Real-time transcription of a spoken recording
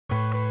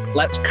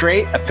Let's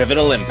create a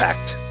pivotal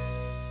impact.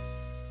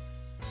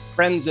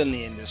 Friends in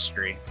the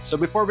industry. So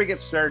before we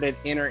get started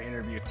in our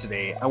interview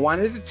today, I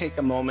wanted to take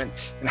a moment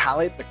and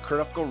highlight the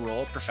critical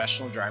role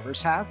professional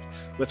drivers have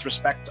with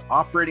respect to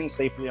operating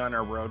safely on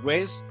our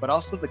roadways, but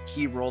also the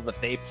key role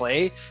that they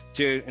play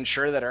to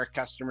ensure that our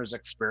customers'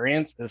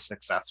 experience is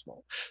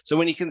successful. So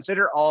when you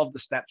consider all of the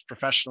steps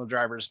professional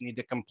drivers need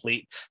to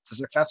complete to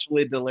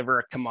successfully deliver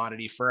a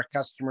commodity for a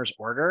customer's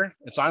order,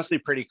 it's honestly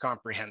pretty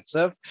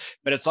comprehensive,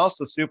 but it's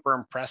also super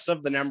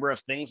impressive the number of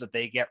things that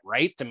they get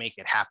right to make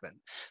it happen.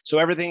 So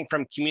everything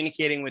from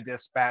communicating with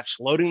dispatch,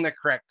 loading the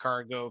correct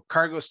cargo,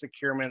 cargo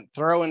securement,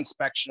 thorough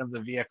inspection of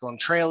the vehicle and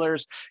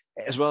trailers,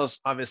 as well as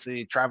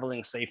obviously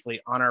traveling safely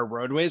on our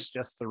roadways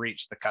just to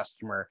reach the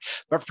customer.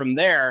 But from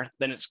there,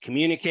 then it's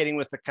communicating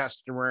with the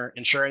customer,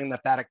 ensuring that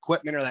that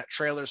equipment or that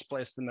trailer is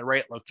placed in the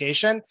right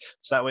location,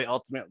 so that way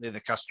ultimately the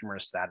customer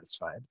is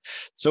satisfied.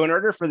 So in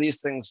order for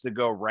these things to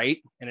go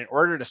right, and in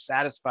order to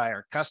satisfy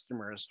our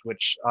customers,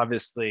 which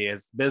obviously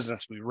as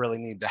business we really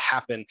need to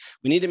happen,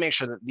 we need to make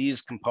sure that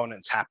these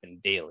components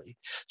happen daily.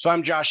 So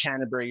I'm Josh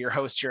Hannabury, your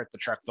host here at the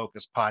Truck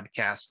Focus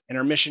podcast, and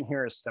our mission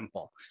here is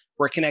simple.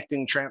 We're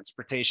connecting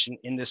transportation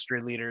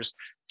industry leaders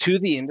to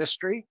the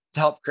industry to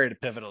help create a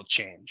pivotal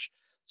change.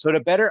 So to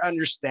better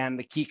understand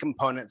the key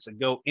components that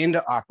go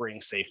into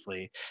operating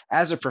safely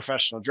as a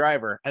professional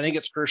driver, I think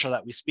it's crucial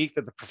that we speak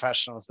to the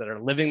professionals that are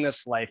living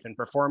this life and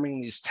performing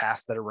these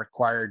tasks that are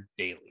required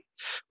daily.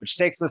 Which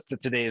takes us to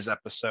today's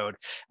episode,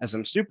 as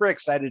I'm super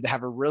excited to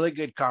have a really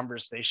good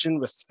conversation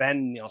with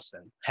Sven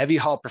Nielsen, heavy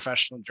haul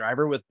professional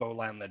driver with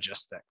Bowline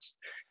Logistics.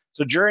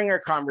 So during our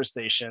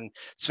conversation,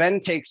 Sven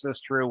takes us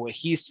through what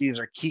he sees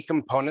are key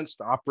components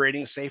to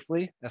operating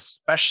safely,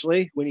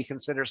 especially when you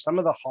consider some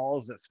of the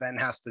hauls that Sven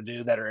has to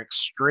do that are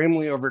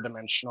extremely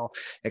overdimensional,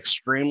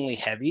 extremely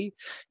heavy.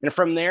 And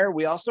from there,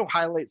 we also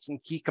highlight some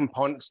key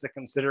components to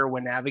consider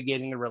when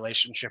navigating the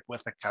relationship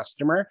with a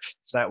customer.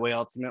 So that way,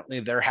 ultimately,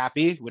 they're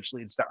happy, which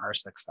leads to our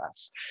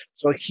success.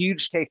 So a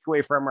huge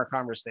takeaway from our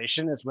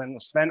conversation is when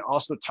Sven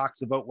also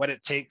talks about what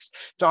it takes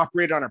to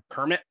operate on a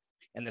permit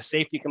and the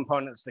safety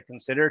components to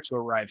consider to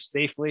arrive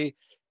safely,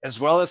 as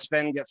well as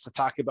Sven gets to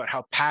talk about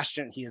how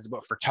passionate he is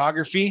about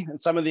photography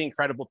and some of the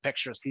incredible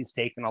pictures he's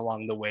taken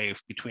along the way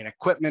between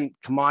equipment,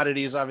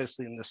 commodities,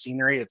 obviously, and the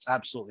scenery. It's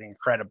absolutely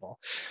incredible.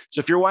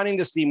 So if you're wanting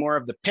to see more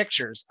of the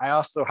pictures, I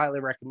also highly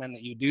recommend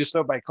that you do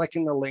so by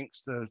clicking the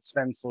links to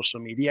Sven's social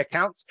media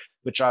accounts,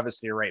 which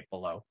obviously are right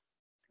below.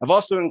 I've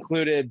also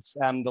included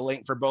the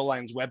link for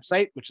Bowline's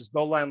website, which is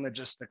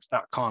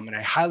bowlinelogistics.com. And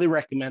I highly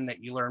recommend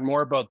that you learn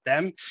more about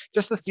them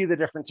just to see the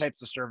different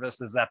types of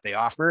services that they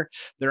offer.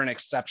 They're an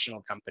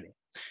exceptional company.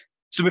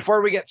 So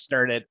before we get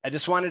started, I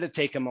just wanted to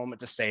take a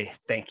moment to say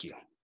thank you.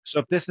 So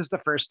if this is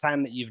the first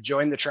time that you've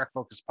joined the Truck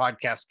Focus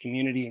podcast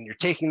community and you're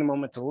taking the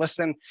moment to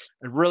listen,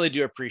 I really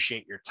do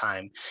appreciate your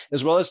time,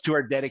 as well as to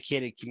our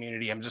dedicated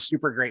community. I'm just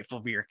super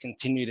grateful for your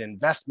continued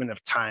investment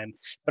of time,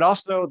 but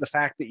also the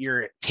fact that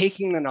you're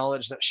taking the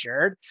knowledge that's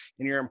shared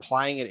and you're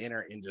applying it in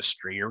our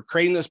industry. You're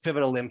creating those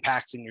pivotal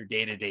impacts in your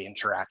day-to-day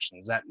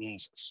interactions. That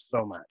means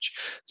so much.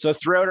 So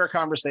throughout our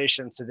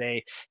conversation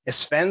today, if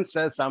Sven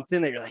says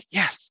something that you're like,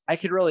 yes, I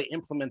could really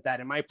implement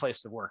that in my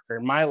place of work or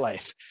in my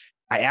life,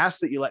 I ask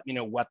that you let me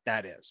know what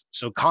that is.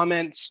 So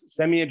comments,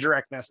 send me a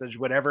direct message,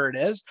 whatever it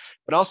is,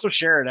 but also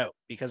share it out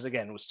because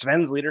again, with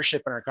Sven's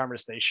leadership in our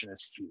conversation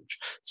is huge.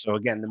 So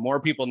again, the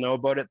more people know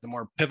about it, the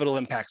more pivotal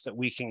impacts that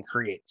we can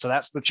create. So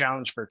that's the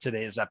challenge for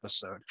today's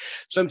episode.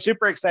 So I'm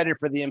super excited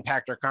for the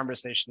impact our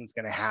conversation is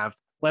going to have.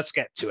 Let's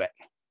get to it.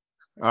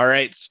 All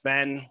right,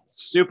 Sven,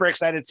 super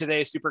excited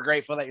today. Super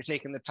grateful that you're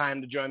taking the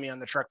time to join me on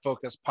the Truck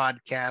Focus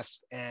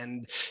podcast.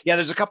 And yeah,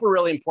 there's a couple of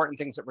really important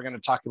things that we're going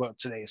to talk about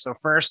today. So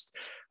first,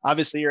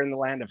 obviously you're in the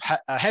land of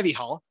heavy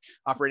haul,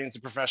 operating as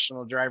a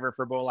professional driver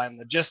for Bowline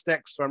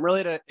Logistics. So I'm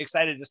really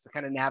excited just to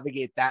kind of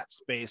navigate that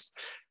space.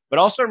 But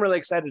also I'm really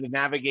excited to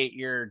navigate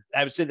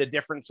I would say the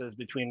differences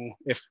between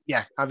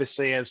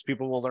obviously as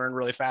people will learn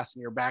really fast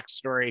in your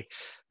backstory,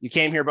 you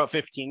came here about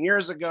 15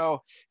 years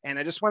ago. And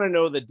I just want to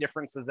know the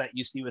differences that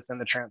you see within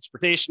the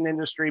transportation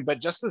industry,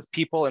 but just as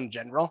people in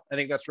general, I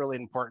think that's really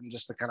important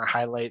just to kind of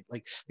highlight,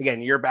 like,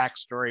 again, your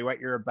backstory, what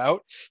you're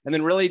about, and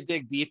then really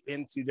dig deep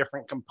into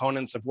different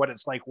components of what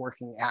it's like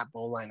working at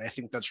Bowline. I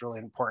think that's really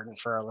important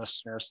for our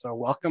listeners. So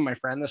welcome, my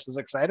friend. This is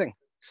exciting.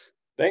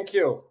 Thank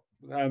you.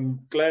 I'm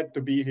glad to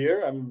be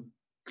here. I'm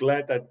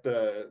glad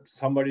that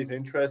somebody's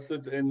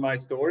interested in my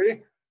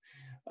story.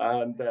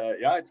 And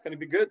it's going to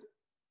be good.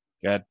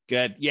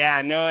 Good.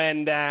 Yeah, no,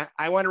 and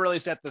I want to really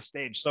set the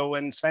stage. So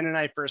when Sven and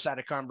I first had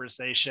a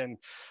conversation,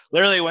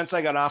 literally once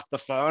I got off the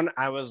phone,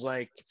 I was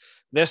like,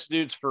 this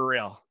dude's for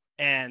real.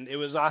 And it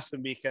was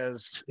awesome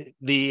because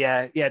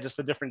just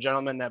the different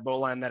gentlemen at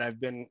Bowline that I've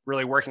been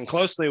really working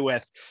closely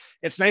with,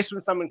 it's nice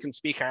when someone can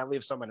speak highly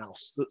of someone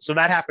else. So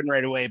that happened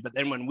right away. But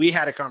then when we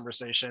had a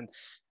conversation,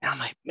 and I'm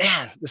like,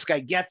 man, this guy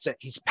gets it.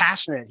 He's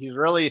passionate. He's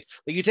really,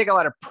 like, you take a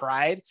lot of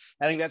pride.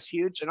 I think that's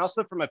huge. And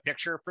also from a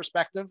picture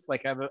perspective,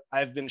 like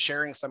I've been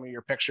sharing some of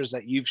your pictures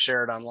that you've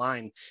shared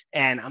online.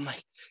 And I'm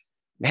like,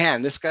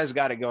 Man, this guy's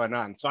got it going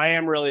on. So I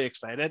am really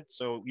excited.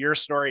 So your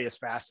story is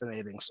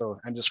fascinating. So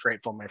I'm just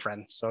grateful, my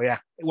friend. So yeah,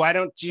 why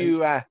don't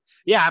you,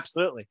 yeah,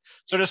 absolutely.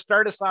 So to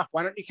start us off,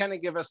 why don't you kind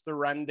of give us the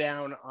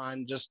rundown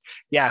on just,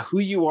 yeah, who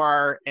you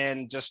are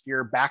and just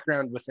your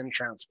background within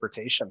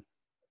transportation?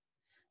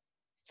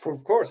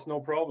 Of course,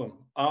 no problem.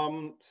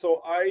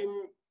 So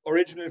I'm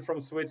originally from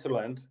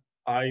Switzerland.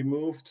 I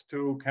moved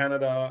to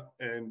Canada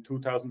in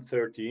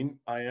 2013.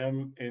 I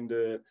am in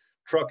the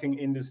trucking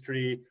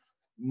industry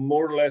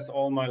more or less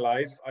all my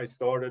life. I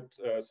started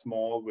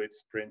small with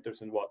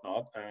sprinters and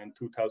whatnot, and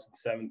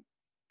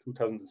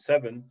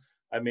 2007,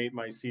 I made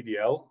my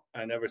CDL,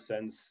 and ever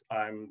since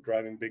I'm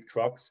driving big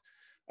trucks.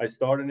 I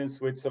started in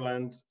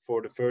Switzerland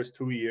for the first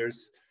 2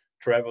 years,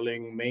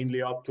 traveling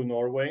mainly up to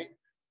Norway,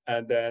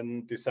 and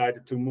then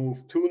decided to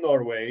move to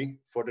Norway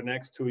for the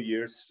next 2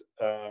 years,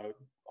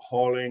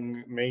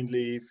 hauling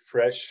mainly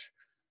fresh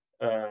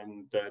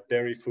and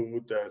dairy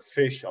food,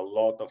 fish, a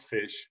lot of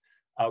fish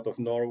out of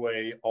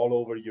Norway, all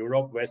over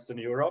Europe, Western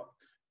Europe,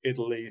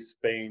 Italy,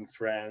 Spain,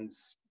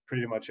 France,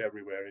 pretty much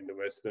everywhere in the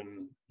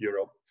Western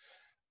Europe.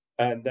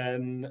 And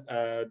then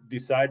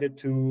decided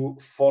to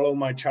follow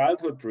my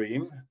childhood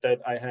dream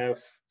that I have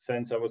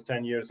since I was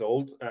 10 years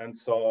old and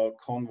saw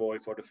Convoy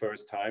for the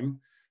first time.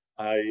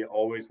 I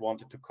always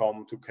wanted to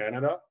come to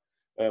Canada.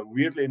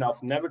 Weirdly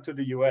enough, never to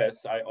the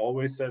US. I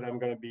always said I'm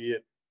going to be a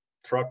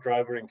truck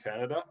driver in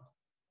Canada.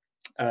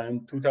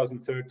 And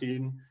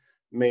 2013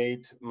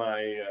 made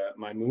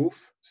my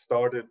move.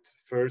 Started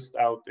first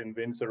out in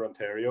Windsor,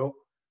 Ontario,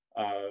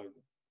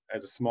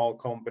 at a small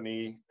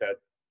company that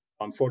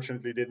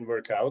unfortunately didn't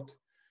work out,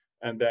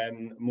 and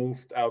then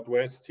moved out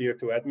west here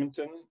to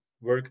Edmonton.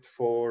 Worked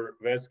for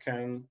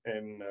Westcan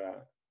in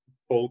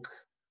bulk,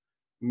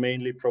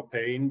 mainly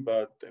propane,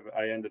 but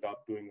I ended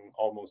up doing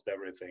almost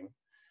everything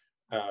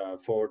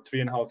for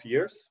 3.5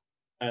 years,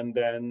 and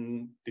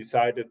then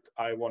decided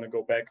I want to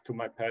go back to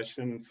my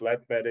passion,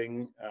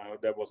 flatbedding.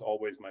 That was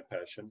always my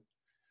passion,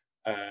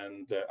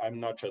 and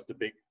I'm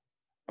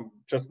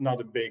just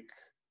not a big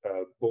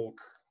bulk,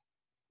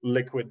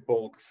 liquid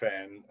bulk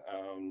fan.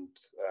 And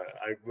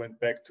I went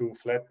back to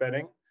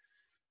flatbedding.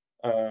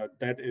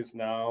 That is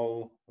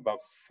now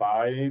about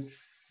five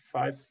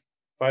and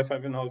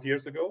a half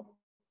years ago.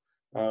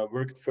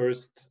 Worked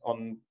first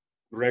on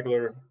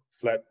regular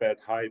flatbed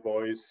high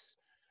boys,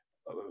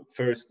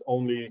 first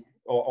only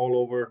all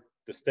over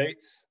the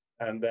States,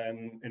 and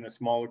then in a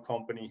smaller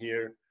company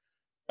here,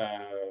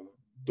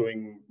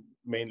 doing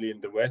mainly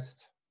in the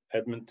West,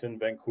 Edmonton,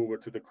 Vancouver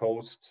to the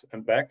coast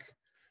and back.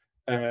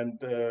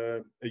 And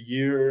a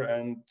year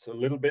and a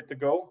little bit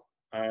ago,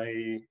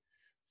 I,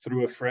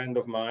 through a friend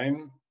of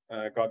mine,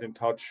 got in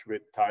touch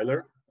with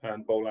Tyler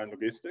and Bowline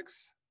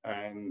Logistics,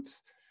 and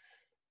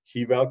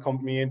he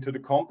welcomed me into the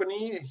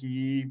company.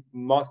 He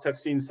must have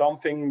seen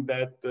something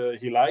that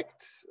he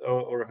liked,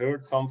 or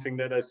heard something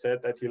that I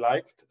said that he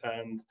liked.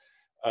 And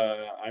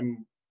I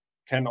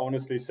can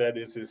honestly say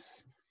this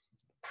is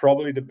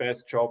probably the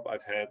best job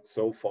I've had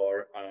so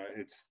far.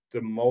 It's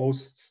the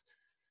most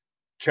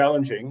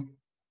challenging.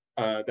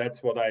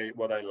 That's what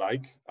I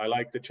like. I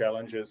like the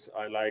challenges.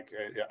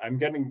 I'm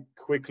getting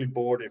quickly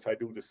bored if I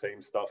do the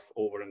same stuff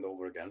over and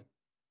over again.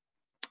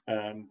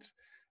 And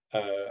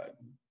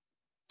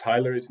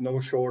Tyler is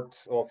no short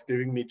of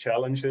giving me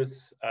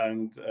challenges,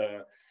 and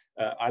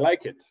I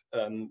like it.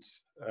 And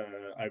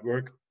I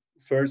worked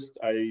first.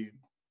 I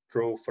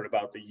drove for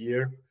about a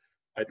year.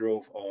 I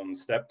drove on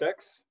step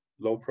decks,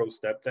 low pro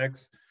step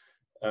decks,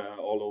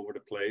 all over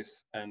the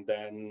place, and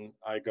then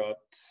I got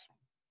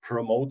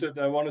promoted,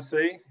 I want to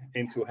say,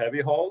 into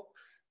heavy haul,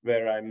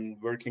 where I'm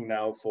working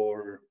now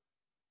for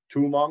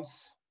 2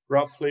 months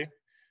roughly,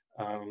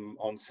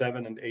 on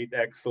 7 and 8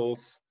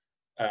 axles,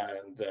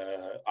 and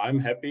I'm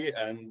happy,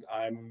 and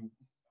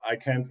I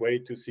can't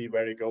wait to see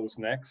where it goes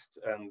next,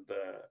 and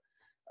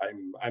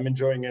I'm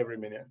enjoying every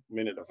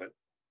minute of it.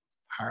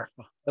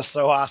 Powerful. That's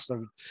so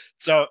awesome.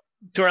 So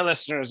to our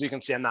listeners, you can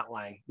see I'm not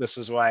lying. This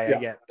is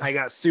why I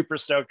got super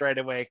stoked right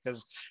away,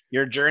 because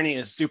your journey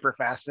is super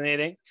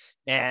fascinating.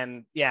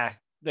 And yeah,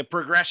 the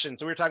progression.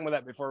 So we were talking about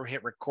that before we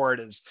hit record,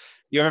 is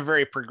you have a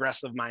very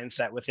progressive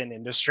mindset within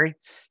industry.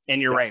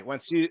 And you're right.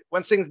 Once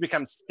things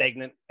become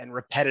stagnant and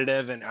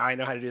repetitive and I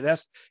know how to do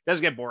this, it does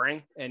get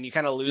boring and you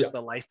kind of lose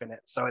the life in it.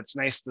 So it's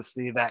nice to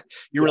see that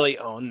you really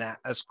own that.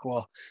 That's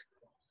cool.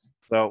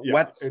 So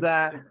what's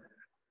that?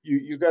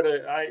 You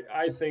gotta.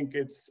 I think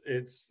it's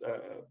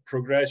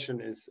progression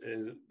is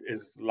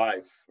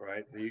life,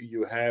 right?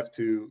 You have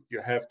to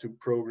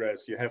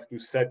progress. You have to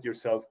set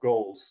yourself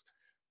goals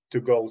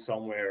to go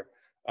somewhere,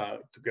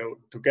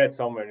 to get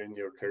somewhere in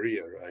your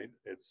career, right?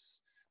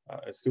 It's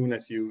as soon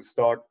as you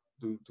start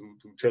to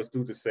just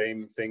do the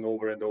same thing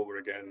over and over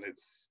again,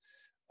 it's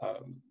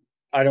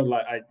I don't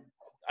like.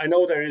 I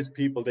know there is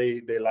people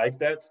they like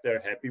that.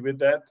 They're happy with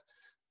that,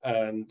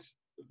 and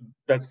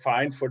that's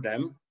fine for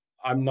them.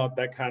 I'm not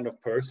that kind of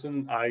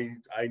person. I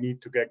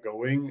need to get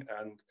going,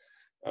 and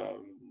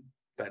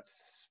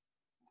that's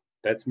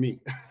me.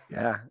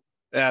 Yeah,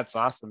 that's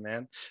awesome,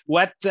 man.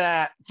 What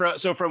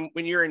so from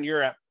when you're in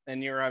Europe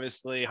and you're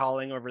obviously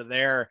hauling over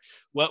there.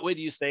 What would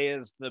you say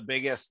is the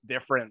biggest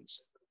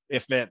difference?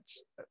 If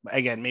it's,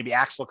 again, maybe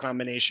axle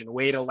combination,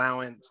 weight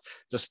allowance,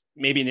 just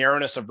maybe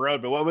narrowness of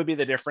road, but what would be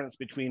the difference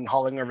between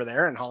hauling over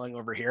there and hauling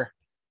over here?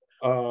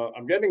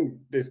 I'm getting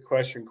this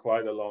question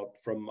quite a lot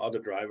from other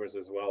drivers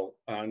as well,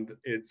 and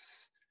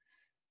it's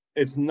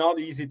not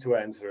easy to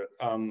answer.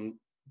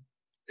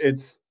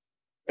 It's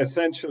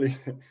essentially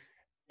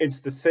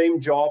it's the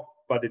same job,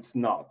 but it's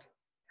not,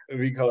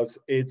 because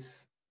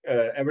it's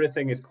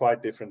everything is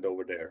quite different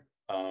over there.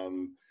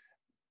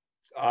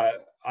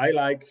 I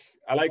like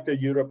the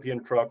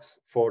European trucks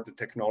for the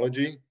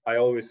technology. I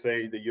always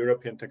say the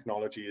European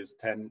technology is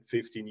 10,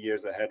 15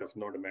 years ahead of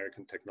North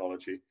American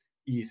technology,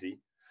 easy.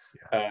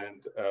 Yeah.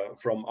 And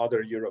from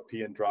other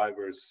European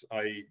drivers,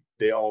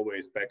 they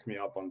always back me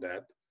up on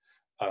that.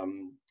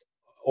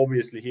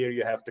 Obviously, here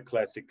you have the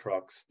classic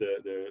trucks,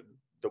 the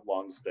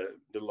ones,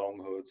 the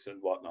long hoods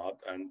and whatnot.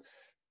 And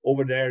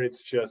over there,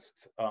 it's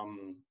just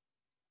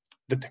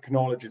the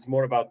technology. It's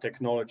more about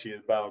technology,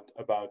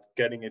 about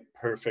getting it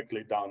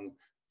perfectly done.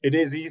 It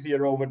is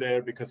easier over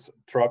there because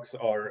trucks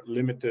are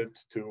limited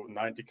to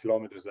 90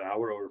 kilometers an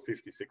hour or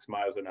 56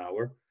 miles an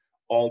hour.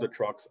 All the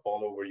trucks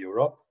all over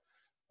Europe.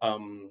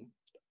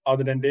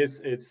 Other than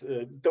this, it's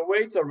the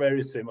weights are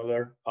very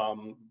similar.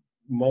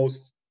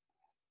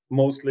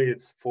 Mostly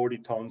it's 40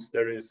 tons.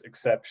 There is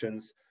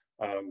exceptions.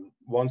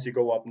 Once you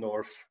go up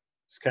north,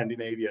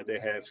 Scandinavia,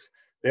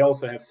 they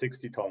also have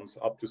 60 tons,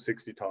 up to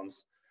 60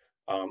 tons.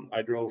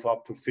 I drove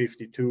up to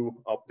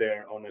 52 up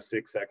there on a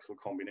 6-axle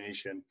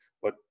combination.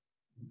 But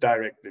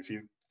direct, if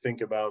you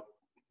think about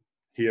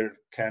here,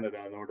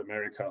 Canada, North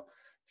America,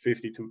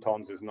 52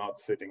 tons is not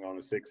sitting on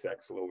a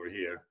 6-axle over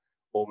here.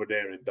 Over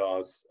there, it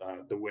does.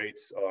 The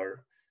weights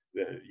are,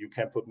 you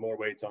can put more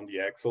weights on the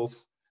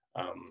axles.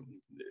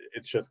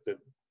 It's just that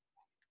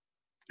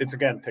it's,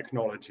 again,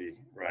 technology,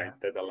 right?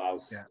 That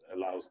allows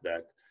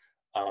that.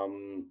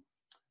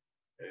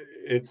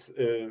 It's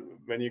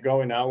when you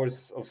go in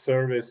hours of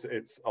service,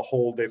 it's a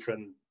whole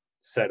different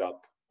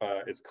setup.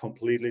 It's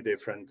completely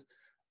different.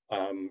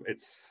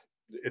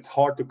 It's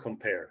hard to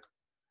compare.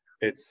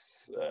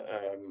 It's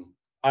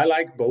I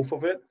like both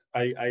of it.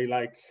 I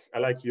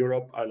like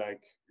Europe. I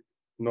like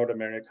North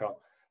America.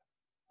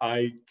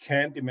 I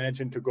can't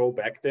imagine to go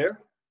back there,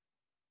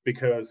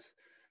 because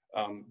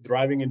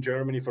driving in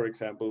Germany, for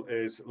example,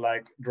 is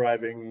like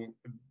driving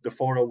the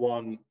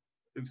 401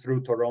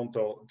 through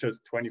Toronto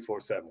just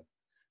 24/7.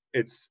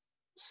 It's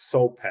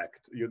so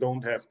packed. You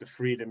don't have the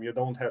freedom. You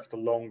don't have the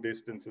long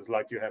distances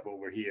like you have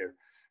over here.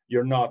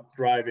 You're not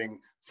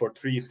driving for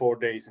 3-4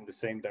 days in the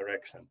same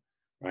direction,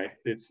 right?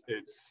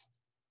 It's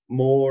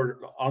more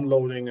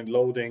unloading and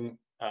loading,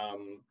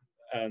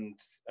 and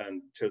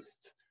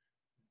just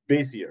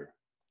busier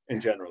in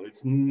general.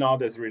 It's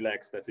not as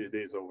relaxed as it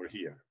is over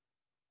here.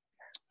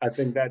 I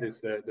think that is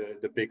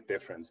the big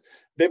difference.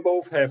 They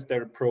both have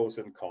their pros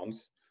and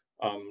cons.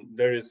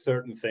 There is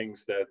certain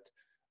things that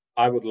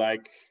I would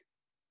like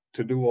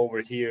to do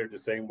over here the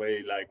same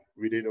way like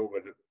we did over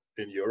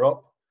in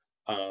Europe.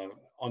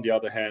 On the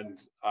other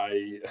hand,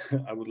 I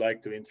would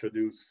like to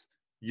introduce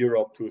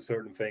Europe to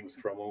certain things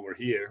from over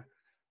here.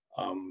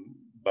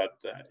 But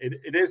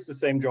it is the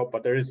same job,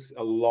 but there is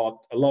a lot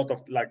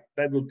of, like,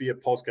 that would be a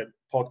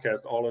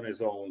podcast all on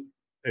its own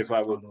if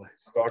I would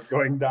start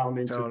going down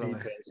into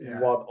details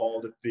and what all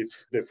the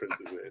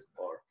differences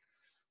are.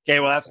 Okay,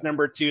 well, that's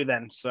number 2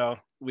 then. So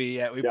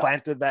we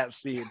planted that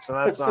seed. So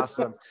that's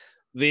awesome.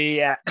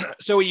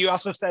 So you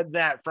also said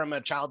that from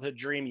a childhood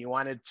dream, you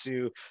wanted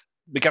to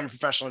become a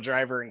professional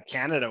driver in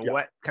Canada. Yeah.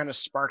 What kind of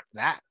sparked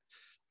that?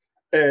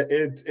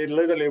 It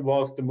literally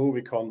was the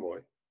movie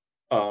Convoy.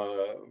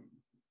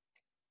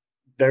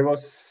 There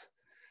was,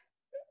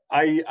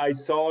 I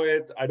saw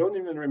it. I don't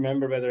even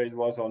remember whether it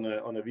was on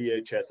a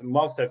VHS. It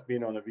must have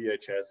been on a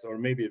VHS, or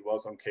maybe it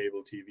was on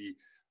cable TV.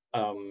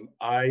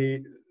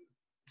 I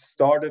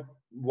started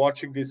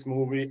watching this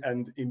movie,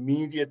 and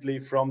immediately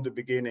from the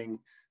beginning,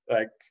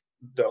 like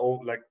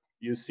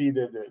you see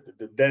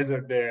the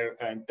desert there,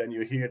 and then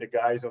you hear the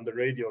guys on the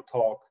radio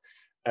talk,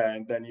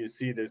 and then you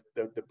see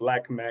the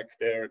black Mac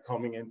there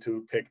coming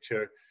into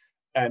picture,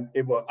 and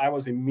I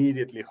was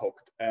immediately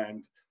hooked.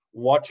 And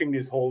watching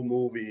this whole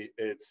movie,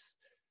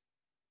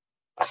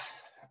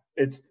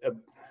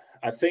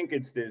 I think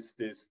it's this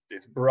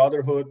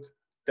brotherhood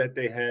that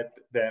they had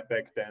there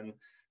back then.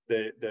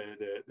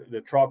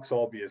 The trucks,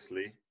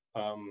 obviously.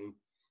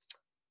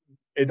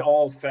 It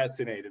all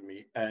fascinated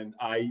me, and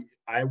I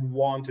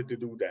wanted to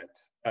do that.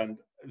 And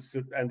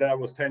I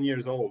was 10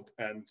 years old.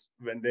 And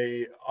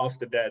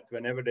after that,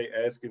 whenever they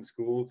ask in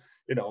school,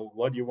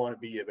 what do you want to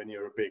be when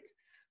you're big?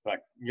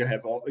 Like, you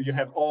have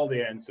all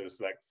the answers,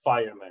 like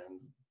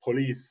fireman,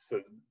 police,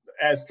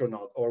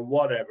 astronaut, or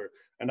whatever.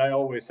 And I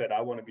always said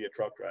I want to be a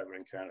truck driver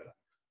in Canada.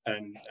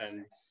 And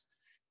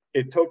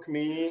it took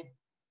me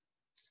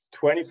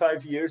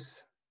 25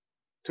 years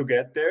to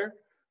get there.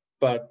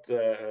 But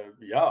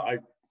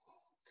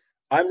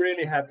I'm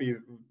really happy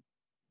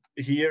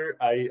here.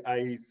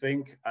 I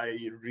think I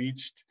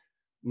reached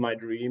my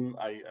dream.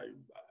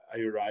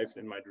 arrived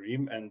in my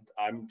dream, and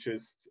I'm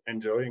just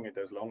enjoying it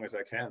as long as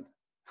I can.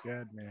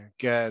 Good, man.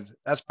 Good.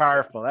 That's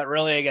powerful. That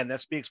really, again,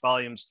 that speaks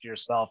volumes to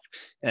yourself.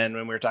 And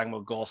when we were talking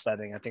about goal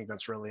setting, I think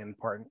that's really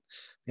important.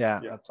 Yeah,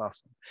 that's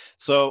awesome.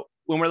 So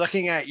when we're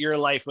looking at your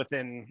life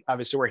within,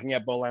 obviously working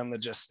at Bowline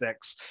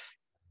Logistics,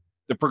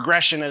 the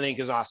progression I think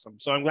is awesome.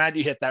 So I'm glad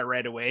you hit that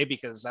right away,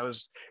 because that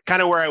was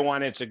kind of where I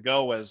wanted to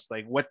go, was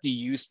like, what do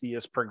you see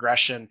as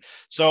progression?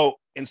 So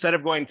instead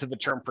of going to the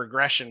term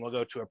progression, we'll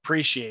go to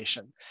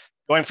appreciation.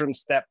 Going from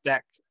step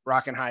deck,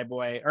 rock and high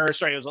boy, or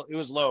sorry, it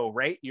was low,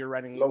 right? You're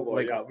running low boy,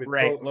 like, yeah,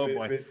 low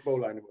boy. With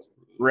Bowline it was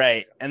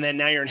right. Yeah. And then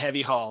now you're in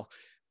heavy haul.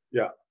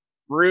 Yeah.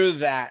 Through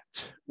that,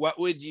 what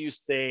would you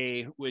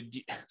say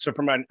so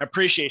from an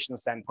appreciation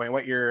standpoint,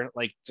 what you're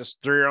like, just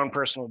through your own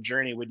personal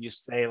journey, would you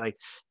say like,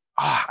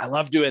 I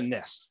love doing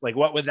this? Like,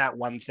 what would that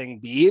one thing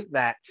be?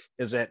 That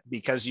is it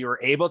because you were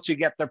able to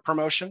get the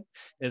promotion?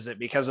 Is it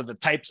because of the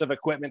types of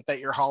equipment that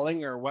you're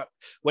hauling, or what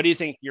do you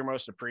think you're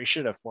most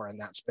appreciative for in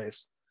that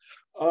space?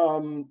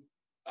 I'm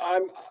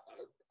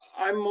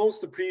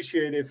most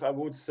appreciative, I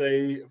would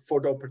say, for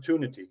the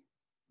opportunity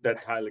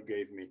that Tyler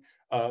gave me,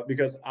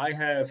 because I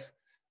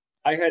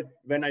had,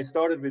 when I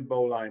started with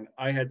Bowline,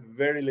 I had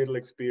very little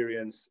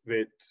experience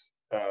with,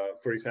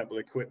 for example,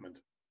 equipment.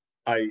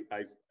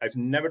 I've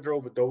never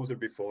drove a dozer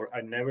before.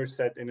 I never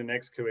sat in an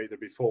excavator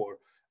before,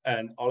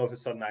 and all of a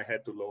sudden I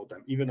had to load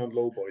them, even on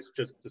low boys,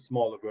 just the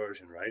smaller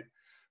version, right?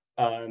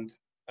 And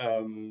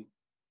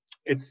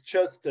it's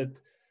just that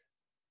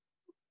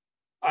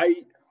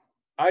I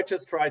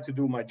just try to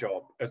do my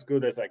job as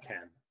good as I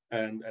can,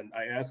 and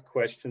I ask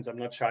questions. I'm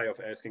not shy of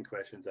asking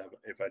questions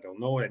if I don't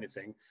know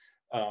anything,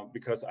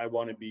 because I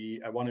want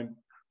to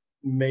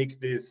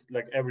make this,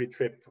 like, every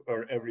trip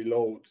or every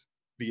load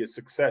be a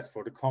success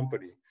for the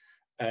company.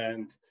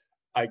 And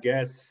I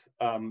guess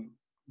I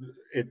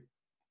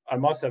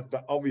must have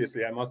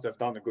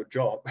done a good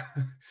job.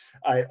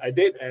 I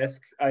did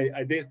ask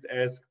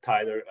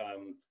Tyler.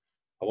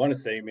 I want to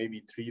say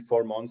maybe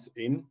 3-4 months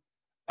in.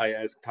 I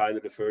asked Tyler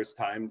the first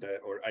time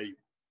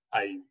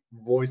I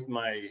voiced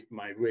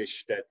my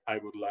wish that I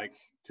would like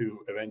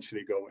to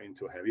eventually go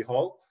into heavy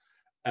haul,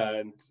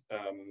 and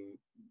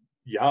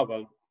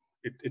well,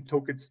 it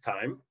took its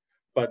time,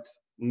 but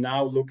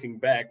now looking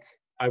back,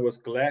 I was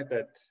glad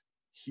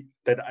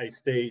that I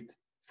stayed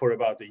for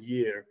about a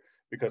year,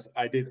 because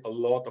I did a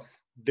lot of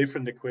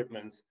different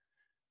equipments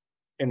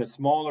in a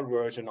smaller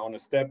version on a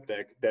step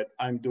deck that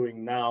I'm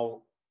doing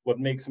now. What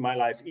makes my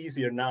life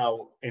easier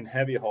now in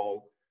heavy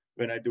haul,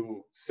 when I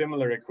do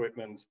similar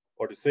equipment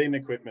or the same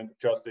equipment,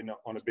 just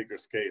on a bigger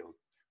scale,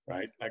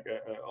 right? Like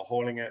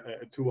hauling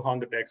a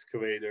 200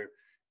 excavator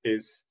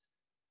it's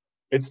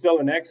still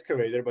an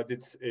excavator, but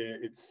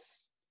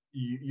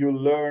you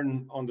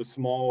learn on the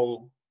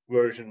small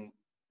version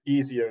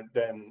easier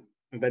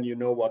than you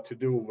know what to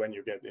do when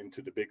you get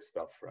into the big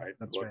stuff, right?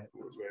 That's right.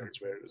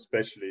 Where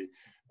especially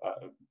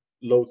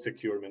load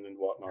securement and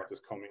whatnot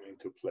is coming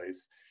into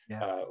place.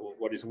 Yeah.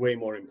 What is way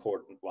more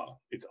important? Well,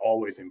 it's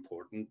always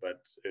important,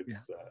 but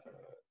it's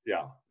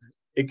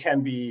it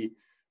can be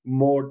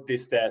more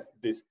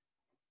disastrous.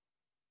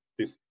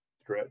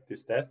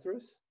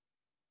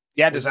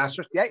 Yeah,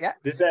 disastrous. Yeah.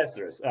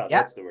 Disastrous.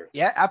 That's the word.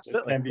 Yeah,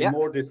 absolutely. It can be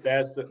more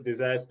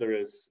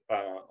disastrous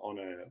on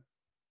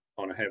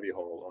a heavy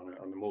haul,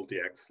 on a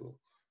multi-axle,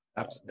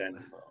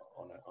 than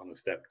on a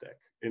step deck,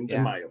 in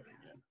my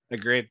opinion.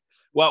 Agreed.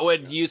 What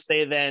would you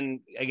say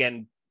then,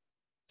 again,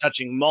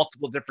 touching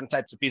multiple different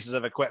types of pieces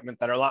of equipment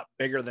that are a lot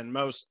bigger than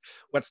most,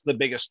 what's the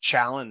biggest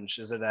challenge?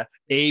 Is it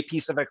a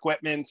piece of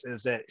equipment?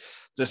 Is it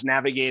just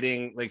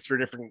navigating like through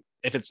different,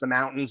 if it's the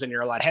mountains and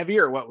you're a lot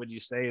heavier, what would you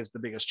say is the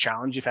biggest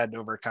challenge you've had to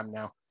overcome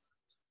now?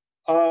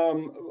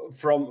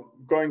 From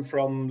going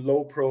from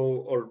low pro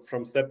or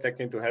from step deck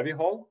into heavy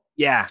haul?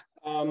 Yeah.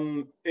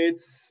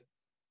 It's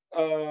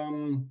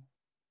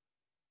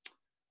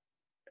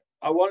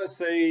I want to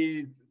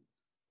say,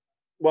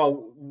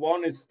 well,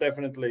 one is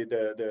definitely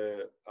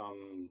the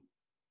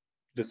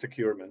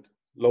securement,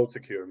 load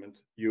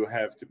securement. You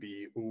have to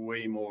be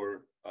way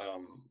more,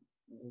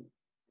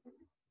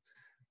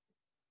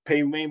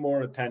 pay way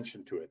more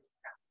attention to it.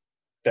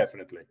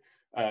 Definitely.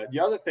 The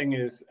other thing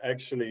is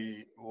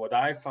actually what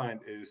I find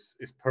is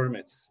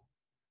permits,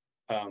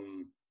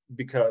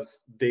 because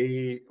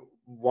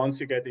once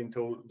you get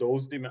into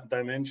those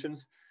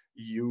dimensions,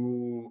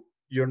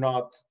 you're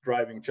not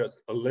driving just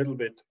a little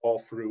bit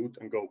off route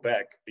and go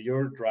back.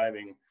 You're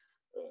driving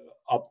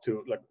up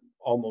to like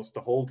almost the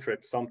whole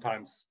trip.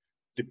 Sometimes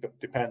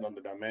depend on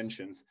the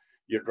dimensions.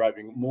 You're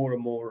driving more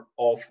and more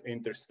off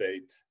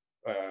interstate,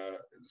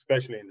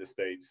 especially in the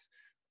States.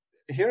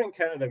 Here in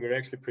Canada, we're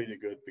actually pretty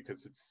good,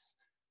 because it's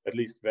at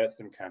least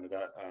Western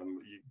Canada.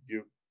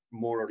 You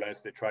more or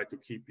less, they try to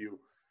keep you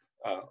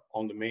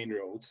on the main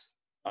roads.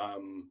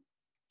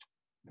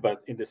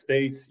 But in the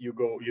States, you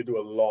do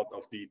a lot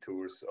of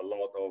detours, a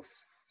lot of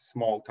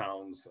small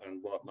towns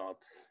and whatnot.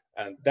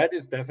 And that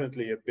is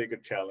definitely a bigger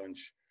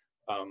challenge,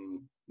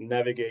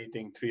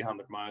 navigating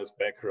 300 miles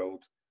back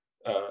road,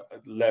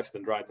 left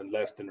and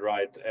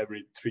right,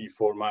 every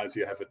 3-4 miles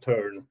you have a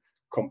turn.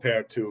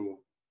 compared to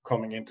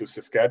coming into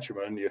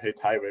Saskatchewan, you hit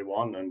Highway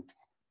 1 and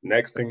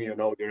next thing you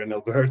know, you're in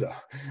Alberta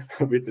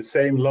with the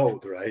same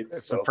load, right?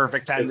 It's a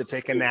perfect time to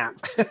take a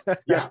nap.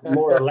 Yeah,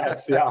 more or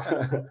less,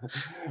 yeah.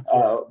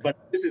 But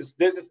this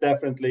is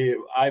definitely,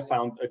 I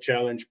found a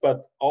challenge,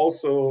 but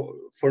also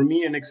for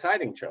me an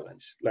exciting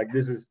challenge. Like,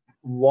 this is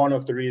one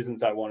of the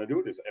reasons I want to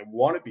do this. I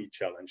want to be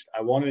challenged.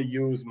 I want to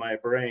use my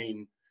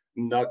brain,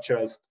 not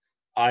just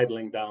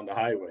idling down the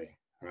highway,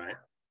 right?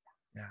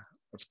 Yeah,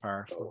 that's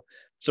powerful.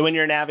 So when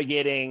you're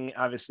navigating,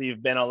 obviously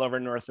you've been all over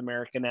North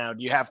America now.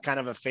 Do you have kind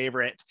of a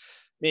favorite,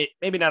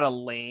 maybe not a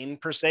lane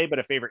per se, but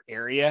a favorite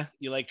area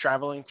you like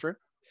traveling through?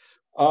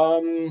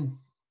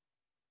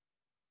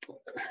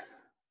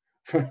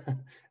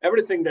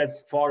 Everything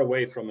that's far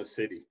away from a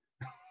city.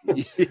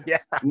 Yeah.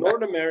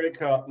 North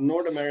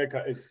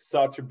America is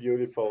such a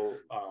beautiful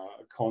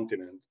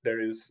continent. There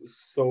is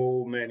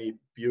so many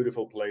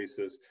beautiful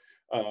places.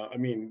 I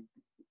mean,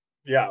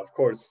 yeah, of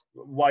course,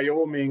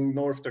 Wyoming,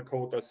 North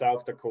Dakota,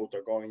 South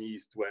Dakota, going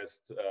east,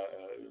 west,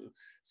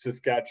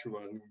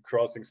 Saskatchewan,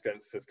 crossing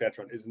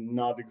Saskatchewan is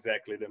not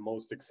exactly the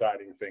most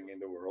exciting thing in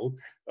the world.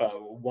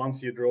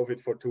 Once you drove it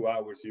for 2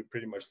 hours, you've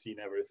pretty much seen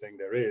everything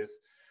there is.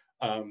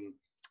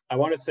 I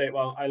want to say,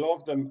 well, I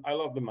love them. I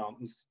love the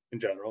mountains in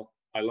general.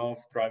 I love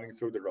driving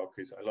through the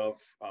Rockies. I love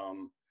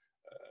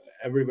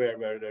everywhere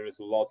where there is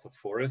lots of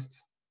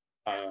forest,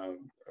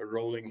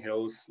 rolling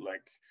hills,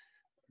 like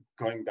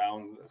going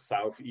down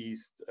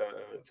southeast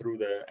through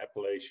the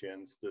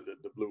Appalachians,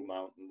 the Blue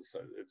Mountains.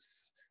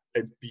 It's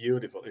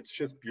beautiful. It's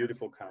just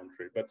beautiful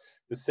country. But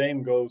the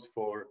same goes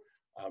for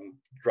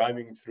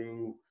driving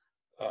through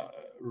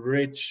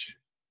rich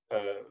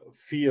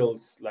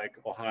fields like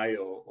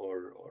Ohio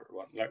or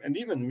what, and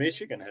even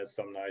Michigan has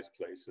some nice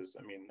places.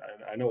 I mean,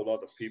 I know a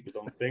lot of people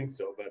don't think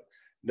so, but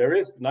there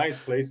is nice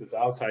places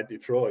outside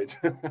Detroit.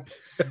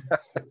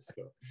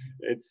 So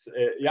it's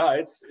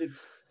it's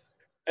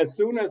as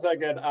soon as I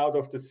get out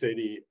of the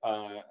city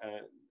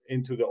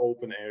into the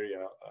open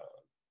area,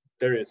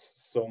 there is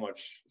so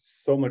much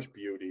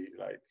beauty.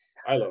 Like,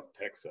 I love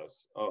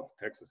Texas. Oh,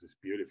 Texas is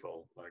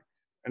beautiful. Like,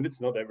 and it's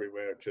not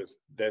everywhere just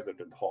desert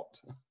and hot.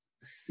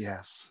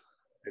 Yes.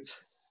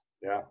 It's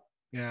yeah.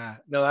 Yeah.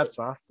 No, that's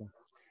awesome.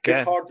 Good.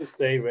 It's hard to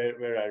say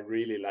where I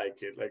really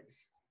like it. Like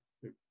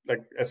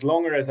as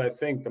longer as I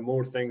think, the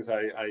more things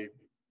I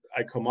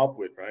come up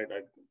with, right?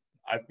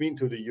 I've been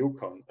to the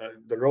Yukon,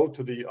 the road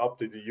up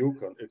to the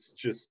Yukon. It's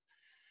just,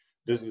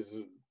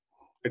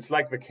 it's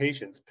like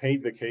vacations,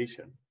 paid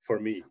vacation for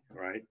me,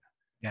 right?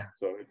 Yeah.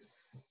 So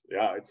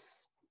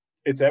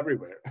it's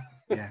everywhere.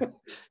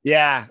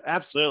 Yeah,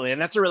 absolutely.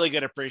 And that's a really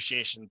good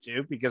appreciation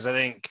too, because I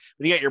think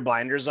when you get your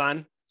blinders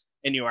on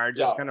and you are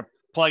just kind of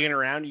plugging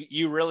around,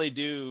 you really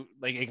do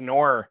like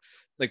ignore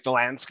like the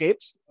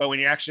landscapes. But when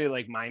you're actually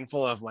like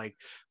mindful of like,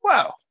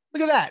 wow,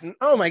 look at that. And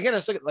oh my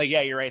goodness, look at, like,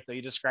 yeah, you're right though.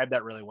 You described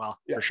that really well,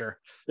 for sure.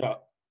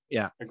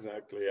 Yeah,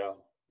 exactly.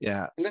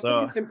 Yeah. And I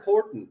think it's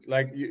important.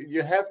 Like,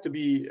 you have to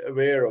be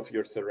aware of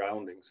your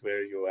surroundings,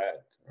 where you're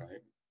at,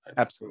 right?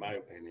 Absolutely. In my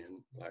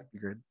opinion. Like,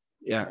 agreed.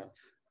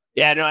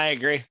 Yeah, no, I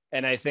agree.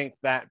 And I think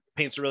that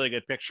paints a really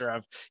good picture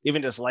of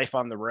even just life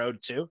on the road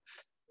too,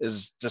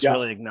 is just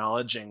really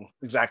acknowledging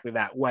exactly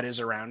that, what is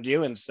around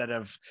you, instead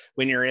of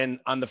when you're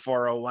on the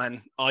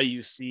 401, all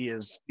you see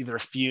is either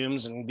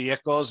fumes and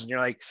vehicles and you're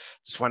like,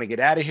 just want to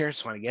get out of here.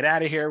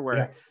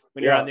 Where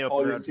when you're on the open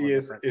all road,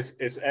 you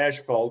see is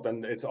asphalt,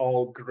 and it's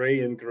all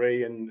gray and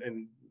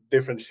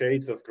different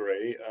shades of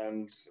gray.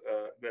 And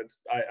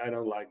I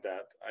don't like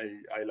that.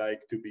 I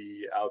like to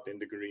be out in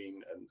the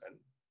green, and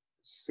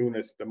soon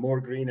as the more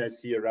green I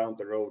see around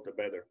the road, the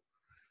better.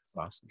 It's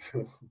awesome.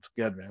 It's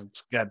good, man.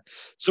 It's good.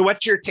 So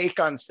what's your take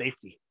on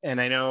safety?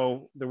 And I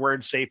know the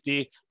word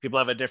safety, people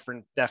have a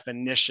different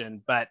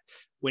definition, but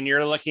when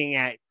you're looking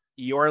at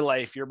your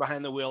life, you're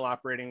behind the wheel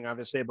operating,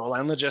 obviously,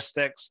 Bowline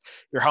Logistics,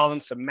 you're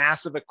hauling some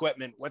massive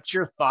equipment. What's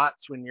your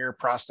thoughts when you're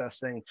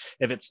processing,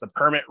 if it's the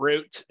permit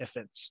route, if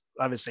it's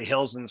obviously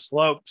hills and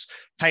slopes,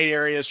 tight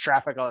areas,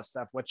 traffic, all that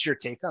stuff? What's your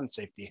take on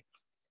safety?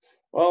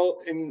 Well,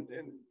 in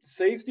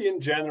safety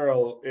in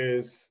general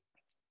is,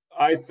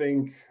 I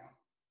think,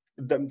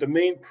 the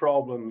main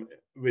problem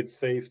with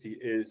safety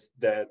is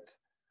that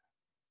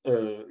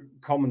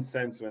common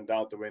sense went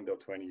out the window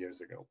 20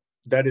 years ago.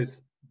 That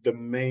is the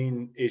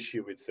main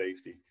issue with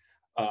safety.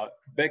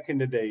 Back in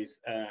the days,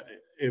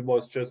 it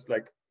was just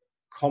like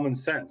common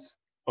sense.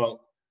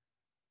 Well,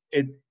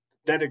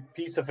 that a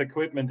piece of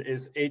equipment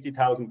is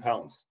 80,000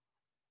 pounds.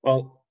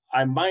 Well,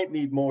 I might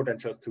need more than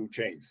just 2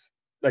 chains.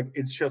 Like,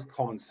 it's just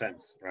common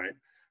sense, right?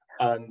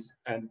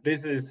 And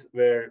this is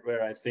where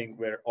I think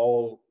where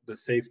all the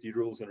safety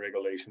rules and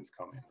regulations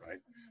come in, right?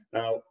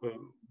 Now,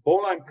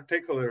 Bowline in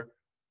particular,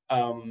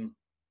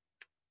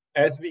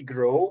 as we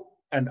grow,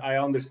 and I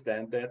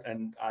understand that,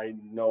 and I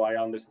know I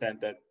understand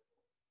that,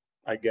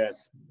 I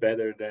guess,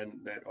 better than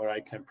that, or I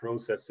can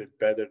process it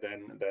better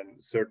than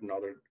certain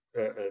other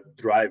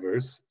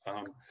drivers.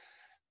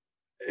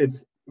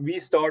 We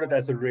started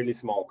as a really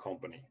small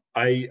company.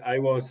 I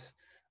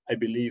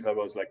believe I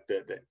was like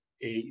the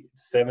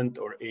 7th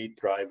or 8th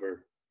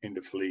driver in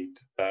the fleet,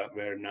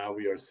 where now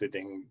we are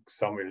sitting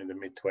somewhere in the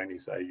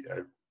mid-20s.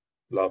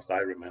 Last I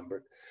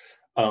remembered.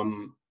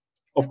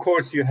 Of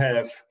course,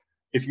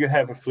 if you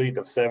have a fleet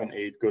of 7,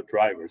 8 good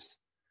drivers,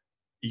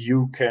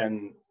 you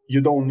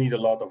don't need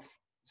a lot of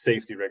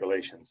safety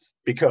regulations,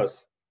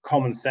 because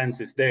common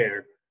sense is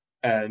there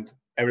and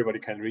everybody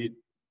can read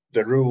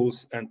the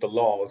rules and the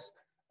laws,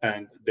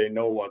 and they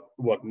know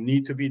what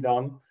need to be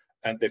done,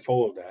 and they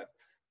follow that.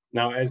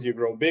 Now, as you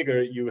grow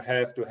bigger, you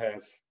have to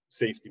have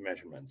safety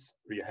measurements.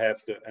 You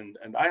have to, and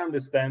I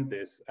understand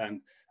this.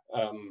 And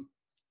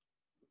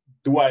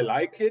do I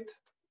like it?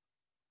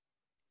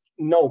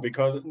 No,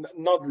 because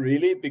not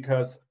really,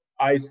 because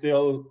I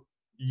still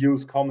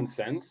use common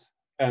sense,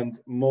 and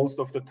most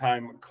of the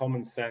time,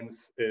 common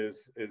sense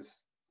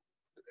is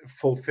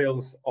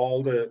fulfills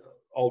all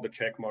the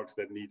check marks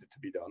that needed to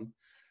be done.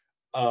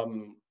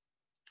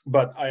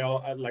 But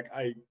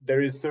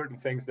there is certain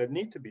things that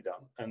need to be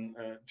done, and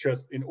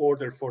just in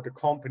order for the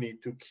company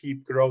to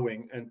keep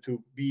growing and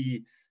to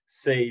be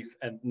safe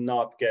and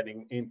not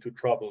getting into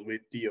trouble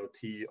with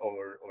DOT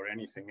or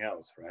anything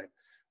else, right?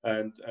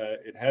 And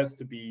it has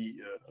to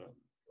be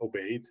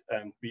obeyed,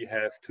 and we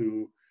have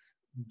to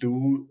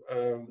do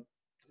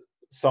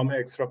some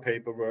extra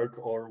paperwork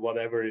or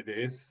whatever it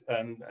is,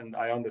 and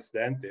I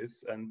understand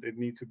this, and it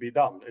needs to be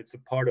done. It's a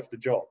part of the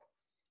job.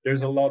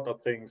 There's a lot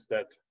of things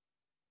that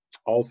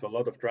also a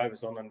lot of drivers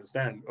don't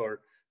understand or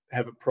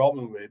have a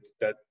problem with,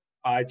 that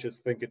I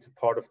just think it's a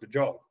part of the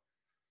job.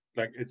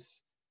 Like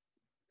it's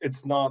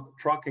not,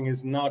 trucking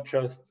is not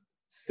just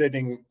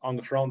sitting on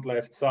the front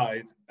left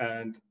side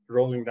and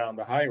rolling down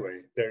the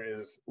highway. There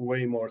is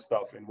way more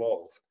stuff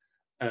involved,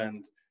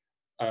 and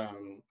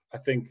I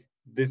think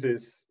this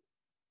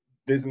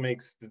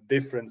makes the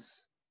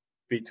difference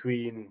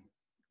between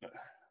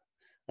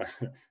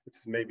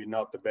it's maybe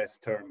not the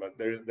best term, but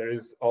there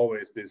is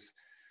always this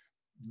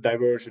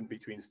diversion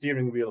between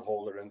steering wheel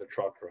holder and the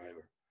truck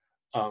driver.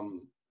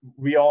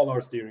 We all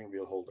are steering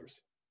wheel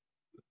holders.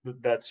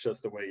 That's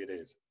just the way it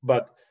is.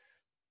 But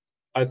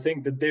I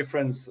think the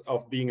difference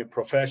of being a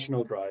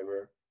professional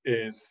driver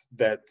is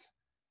that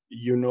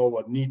you know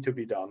what needs to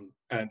be done,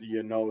 and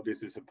you know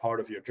this is a part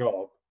of your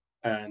job,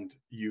 and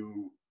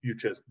you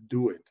just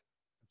do it.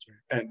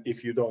 Right. And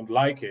if you don't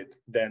like it,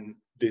 then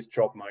this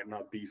job might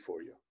not be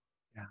for you.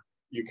 Yeah.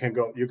 You can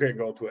go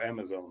to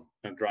Amazon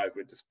and drive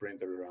with the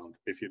Sprinter around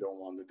if you don't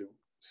want to do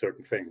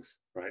certain things,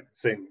 right?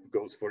 Same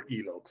goes for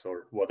e-logs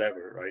or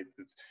whatever, right?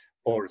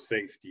 Or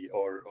safety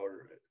or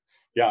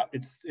yeah,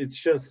 it's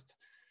just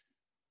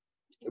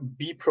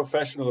be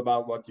professional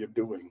about what you're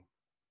doing.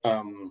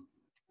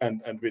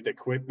 And with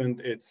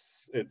equipment,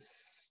 it's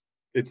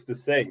the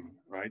same,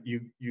 right?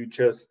 You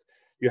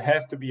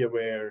have to be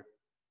aware.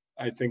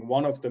 I think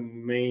one of the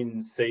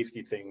main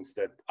safety things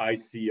that I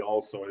see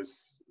also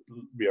is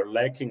we are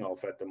lacking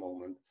of at the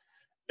moment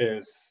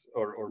is,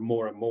 or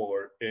more and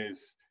more,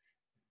 is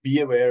be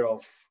aware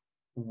of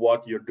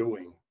what you're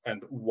doing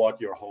and what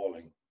you're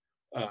hauling.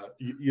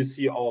 You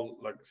see all,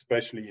 like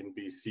especially in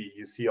BC,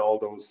 you see all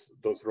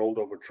those rolled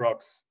over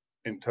trucks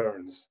in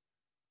turns,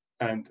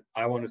 and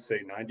I want to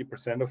say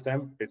 90% of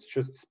them, it's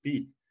just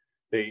speed.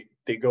 They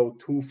go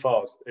too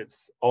fast.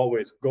 It's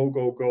always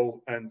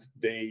go, and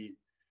they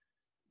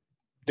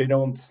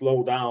don't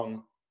slow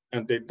down,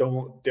 and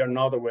they're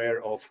not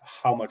aware of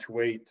how much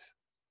weight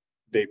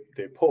they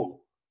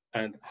pull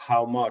and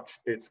how much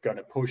it's going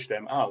to push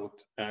them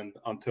out, and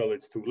until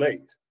it's too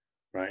late,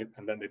 right?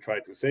 And then they try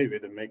to save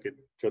it and make it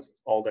just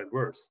all that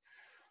worse.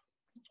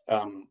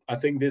 I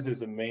think this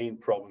is a main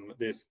problem.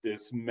 This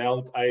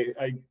melt.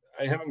 I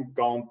haven't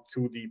gone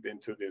too deep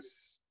into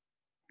this.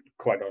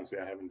 Quite honestly,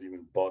 I haven't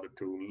even bothered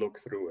to look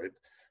through it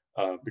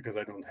because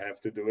I don't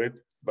have to do it.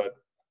 But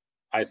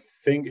I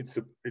think it's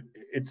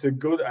a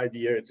good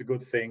idea. It's a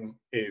good thing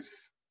if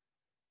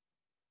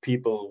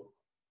people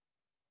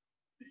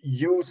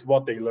use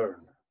what they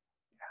learn,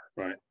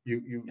 right?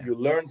 You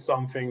learn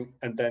something,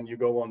 and then you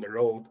go on the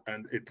road,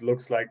 and it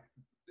looks like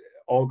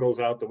all goes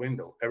out the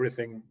window.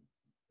 Everything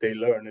they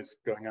learn is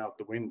going out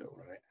the window,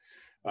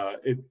 right?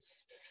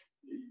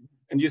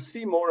 And you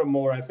see more and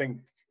more. I think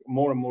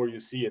more and more you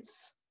see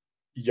it's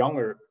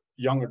younger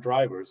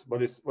drivers.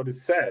 But what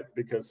is sad,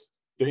 because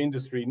the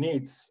industry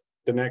needs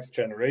the next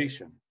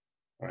generation,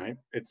 right?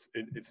 It's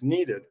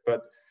needed,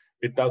 but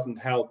it doesn't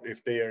help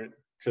if they are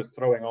just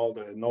throwing all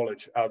the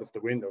knowledge out of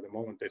the window the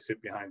moment they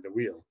sit behind the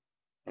wheel,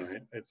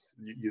 right? It's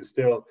you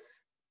still.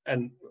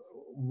 And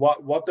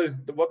what does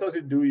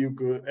it do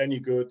you any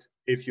good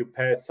if you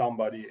pass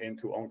somebody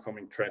into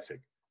oncoming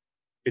traffic?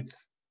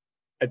 It's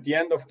at the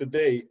end of the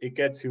day, it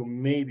gets you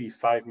maybe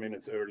 5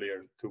 minutes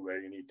earlier to where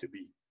you need to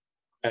be,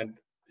 and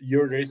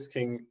you're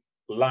risking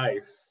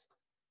lives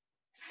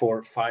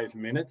for 5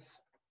 minutes,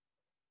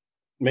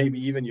 maybe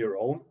even your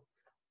own.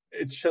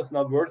 It's just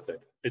not worth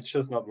it. It's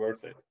just not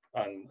worth it.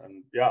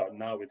 And yeah,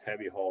 now with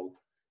heavy haul,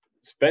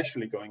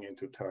 especially going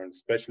into turns,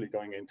 especially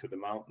going into the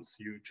mountains,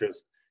 you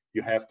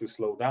have to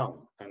slow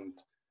down, and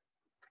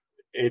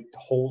it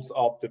holds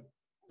up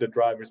the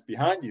drivers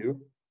behind you.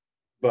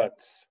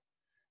 But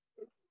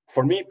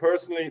for me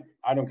personally,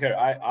 I don't care.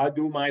 I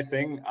do my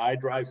thing. I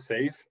drive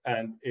safe,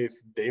 and if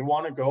they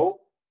want to go,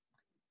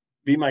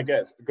 be my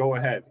guest. Go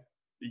ahead.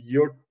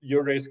 You're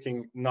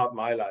risking not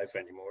my life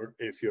anymore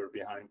if you're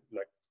behind,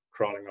 like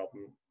crawling up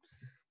and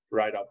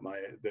right up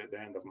the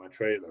end of my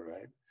trailer,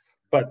 right?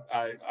 But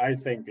I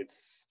think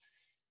it's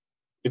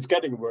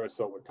getting worse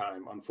over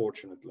time,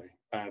 unfortunately,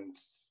 and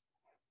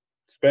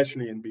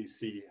especially in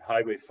BC,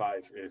 Highway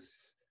 5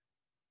 is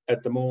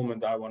at the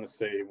moment, I want to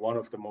say, one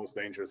of the most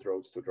dangerous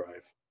roads to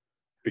drive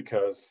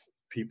because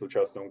people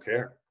just don't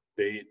care.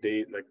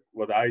 They like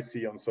what I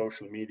see on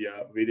social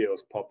media, videos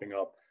popping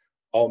up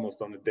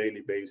almost on a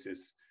daily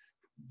basis,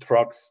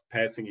 trucks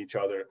passing each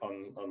other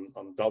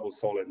on double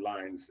solid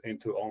lines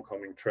into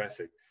oncoming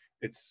traffic.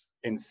 It's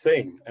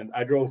insane. And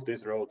I drove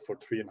this road for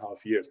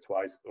 3.5 years,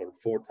 twice or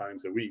 4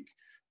 times a week,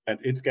 and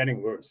it's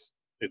getting worse.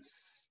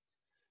 It's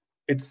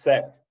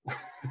sad.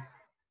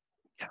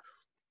 Yeah.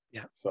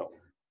 Yeah. So.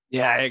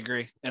 Yeah, I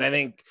agree. And I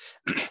think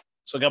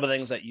so. A couple of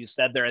things that you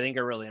said there, I think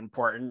are really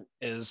important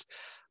is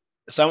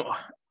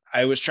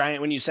I was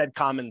trying, when you said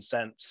common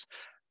sense,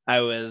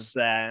 I was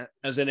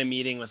in a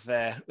meeting with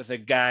a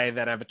guy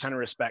that I have a ton of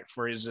respect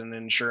for. He's in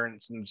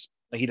insurance and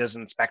he does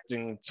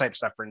inspecting type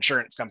stuff for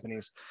insurance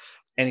companies.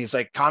 And he's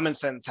like, common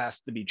sense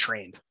has to be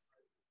trained,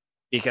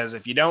 because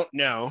if you don't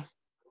know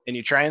and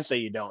you try and say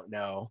you don't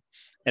know,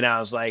 and I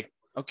was like,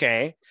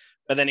 okay.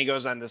 But then he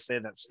goes on to say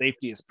that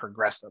safety is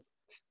progressive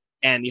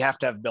and you have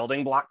to have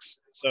building blocks.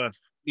 So if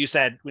you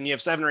said when you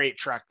have 7 or 8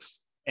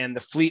 trucks and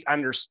the fleet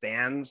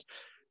understands,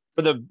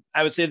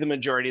 I would say the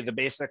majority of the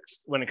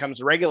basics when it comes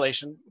to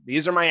regulation,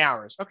 these are my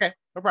hours. Okay,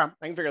 no problem.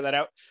 I can figure that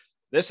out.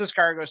 This is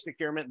cargo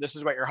securement. This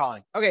is what you're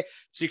hauling. Okay,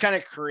 so you kind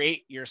of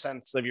create your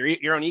sense of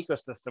your own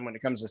ecosystem when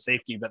it comes to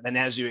safety. But then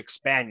as you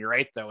expand, you're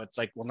right, though. It's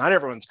like, well, not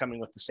everyone's coming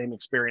with the same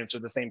experience or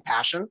the same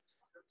passion.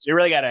 So you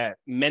really got to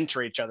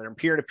mentor each other and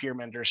peer-to-peer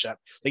mentorship.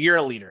 Like, you're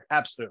a leader.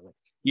 Absolutely.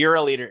 You're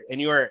a leader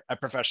and you're a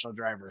professional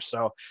driver.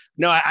 So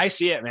no, I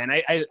see it, man.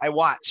 I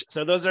watch.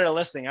 So those that are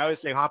listening, I always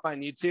say hop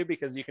on YouTube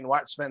because you can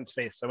watch Sven's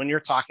face. So when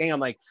you're talking, I'm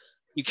like,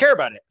 you care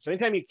about it. So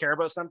anytime you care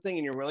about something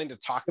and you're willing to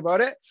talk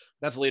about it,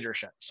 that's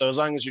leadership. So as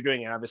long as you're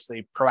doing it,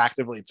 obviously,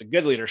 proactively, it's a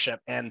good leadership.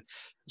 And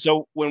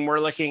so when we're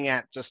looking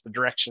at just the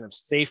direction of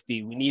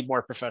safety, we need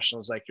more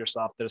professionals like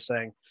yourself that are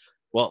saying,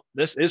 well,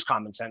 this is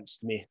common sense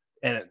to me.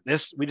 And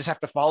we just have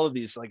to follow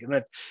these, like, and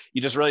that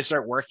you just really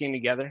start working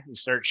together. You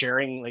start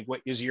sharing like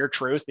what is your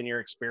truth and your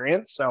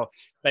experience. So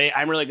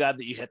I'm really glad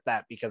that you hit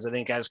that, because I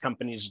think as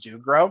companies do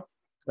grow,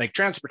 like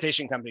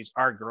transportation companies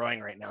are growing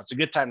right now. It's a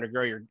good time to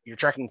grow your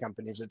trucking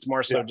companies. It's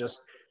more so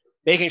just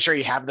making sure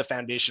you have the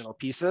foundational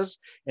pieces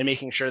and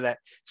making sure that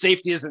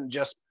safety isn't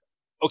just,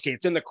 okay,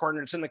 it's in the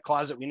corner, it's in the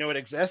closet, we know it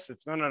exists.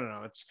 It's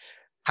no. It's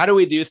how do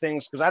we do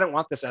things? Because I don't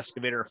want this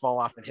excavator to fall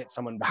off and hit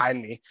someone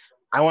behind me.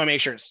 I want to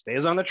make sure it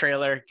stays on the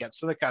trailer,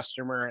 gets to the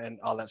customer, and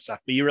all that stuff.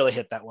 But you really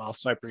hit that well,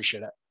 so I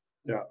appreciate it.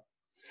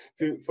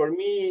 Yeah. For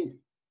me,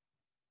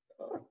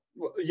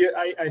 yeah,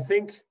 I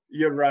think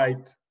you're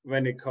right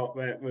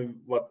when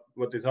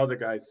what this other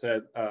guy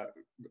said.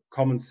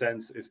 Common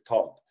sense is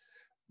taught,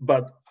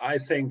 but I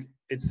think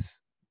it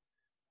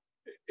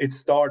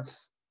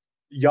starts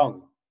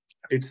young.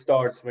 It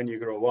starts when you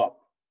grow up,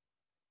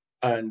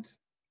 and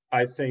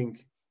I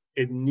think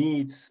it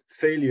needs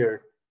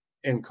failure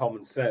in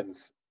common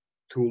sense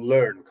to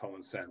learn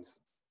common sense.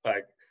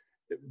 Like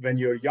when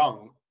you're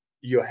young,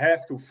 you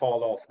have to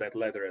fall off that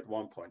ladder at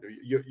one point.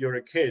 You're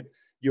a kid.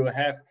 You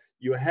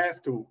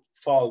have to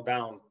fall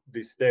down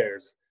these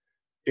stairs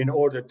in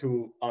order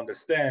to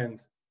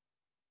understand.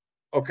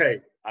 Okay,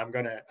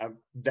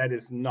 that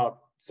is not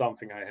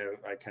something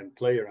I can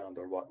play around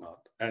or whatnot.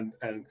 And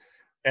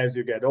as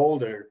you get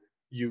older,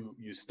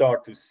 you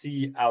start to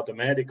see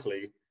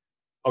automatically,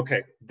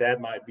 okay,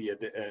 that might be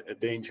a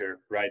danger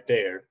right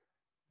there,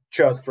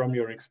 just from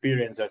your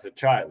experience as a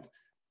child.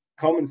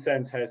 Common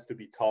sense has to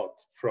be taught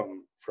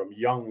from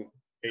young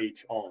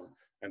age on,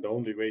 and the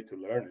only way to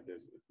learn it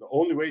is the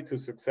only way to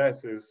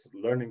success is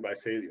learning by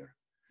failure.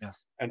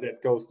 Yes, and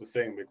that goes the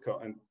same with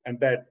and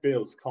that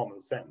builds common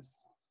sense.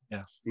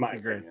 Yes, my I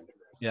agree. opinion.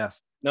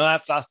 Yes. No,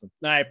 that's awesome.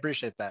 No, I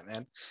appreciate that,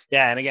 man.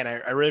 Yeah. And again,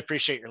 I really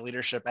appreciate your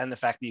leadership and the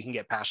fact that you can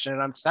get passionate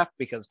on stuff,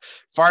 because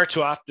far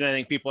too often I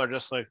think people are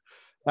just like,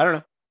 I don't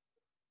know.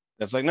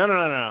 It's like,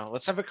 no.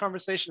 Let's have a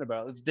conversation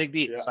about it. Let's dig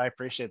deep. Yeah. So I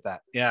appreciate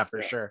that. Yeah,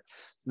 for sure.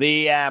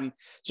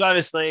 So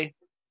obviously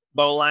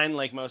Bowline,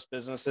 like most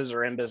businesses,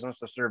 are in business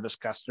to service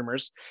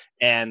customers.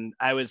 And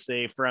I would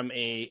say from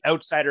a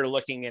outsider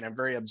looking in, I'm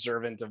very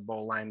observant of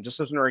Bowline just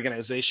as an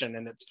organization.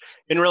 And it's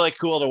been really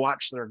cool to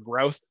watch their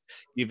growth.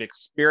 You've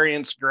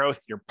experienced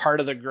growth. You're part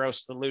of the growth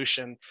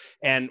solution.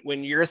 And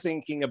when you're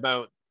thinking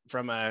about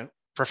from a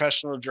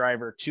professional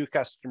driver to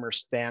customer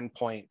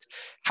standpoint,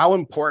 how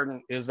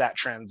important is that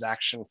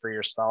transaction for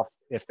yourself?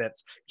 If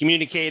it's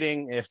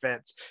communicating, if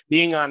it's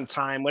being on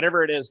time,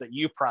 whatever it is that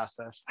you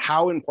process,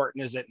 how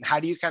important is it? And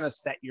how do you kind of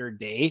set your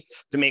day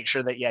to make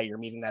sure that, you're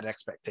meeting that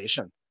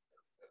expectation?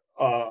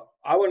 I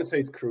want to say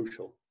it's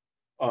crucial.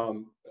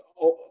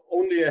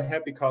 Only a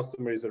happy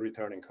customer is a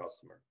returning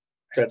customer.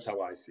 That's how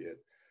I see it.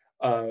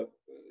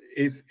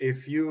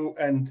 If you,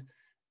 and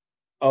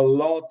a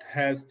lot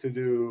has to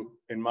do,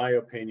 in my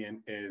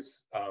opinion,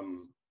 is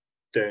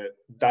the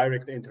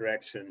direct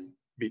interaction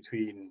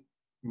between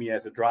me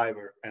as a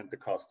driver and the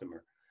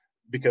customer.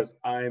 Because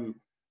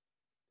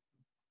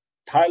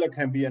Tyler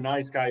can be a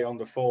nice guy on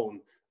the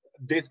phone,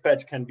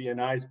 dispatch can be a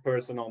nice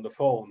person on the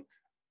phone,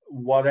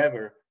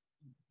 whatever.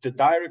 The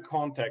direct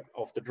contact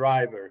of the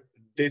driver,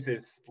 this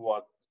is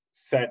what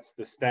sets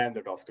the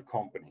standard of the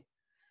company.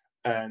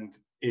 And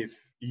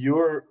if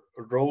you're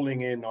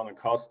rolling in on a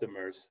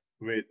customers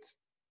with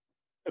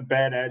a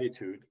bad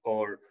attitude,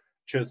 or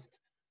just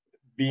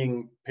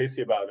being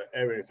pissy about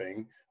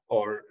everything,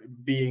 or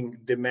being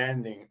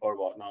demanding or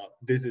whatnot,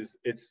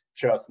 it's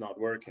just not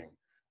working.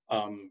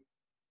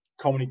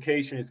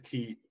 Communication is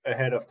key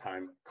ahead of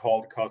time.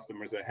 Call the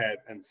customers ahead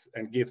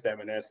and give them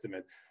an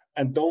estimate.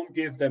 And don't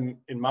give them,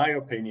 in my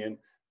opinion,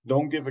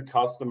 don't give a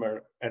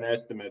customer an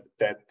estimate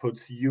that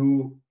puts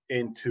you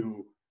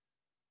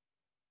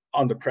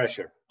under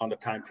pressure, under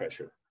time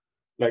pressure.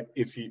 Like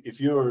if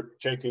you're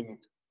checking,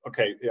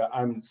 okay, yeah,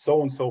 I'm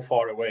so and so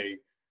far away.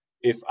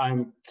 If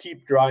I'm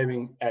keep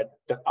driving at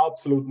the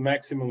absolute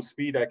maximum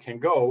speed I can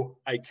go,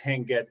 I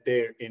can get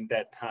there in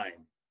that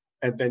time.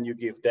 And then you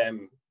give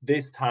them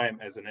this time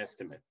as an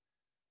estimate.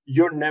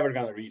 You're never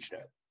going to reach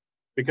that,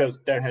 because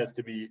there has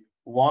to be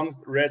one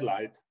red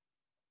light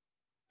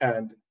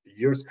and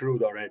you're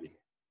screwed already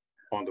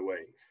on the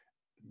way.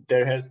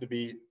 There has to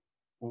be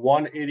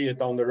one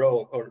idiot on the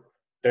road, or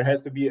there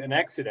has to be an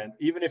accident.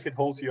 Even if it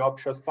holds you up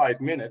just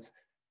 5 minutes,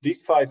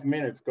 these 5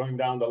 minutes going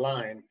down the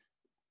line,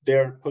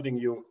 they're putting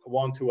you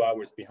 1-2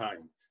 hours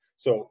behind.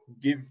 So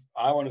give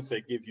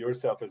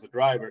yourself as a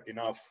driver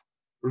enough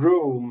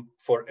room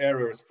for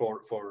errors,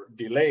 for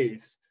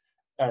delays,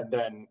 and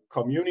then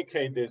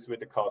communicate this with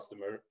the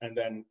customer. And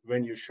then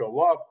when you show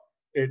up,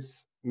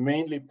 it's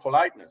mainly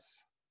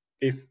politeness.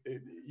 If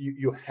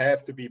you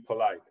have to be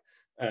polite,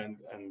 and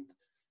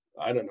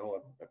I don't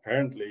know,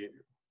 apparently,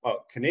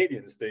 well,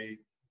 Canadians,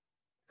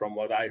 from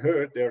what I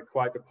heard, they're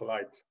quite a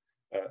polite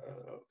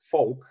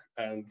folk,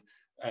 and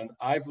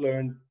I've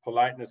learned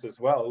politeness as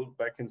well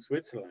back in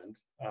Switzerland.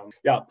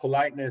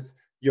 Politeness,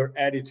 your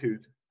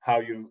attitude, how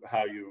you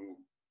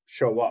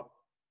show up.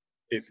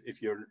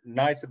 If you're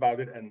nice about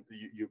it and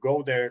you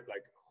go there,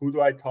 like, who do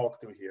I talk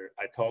to here?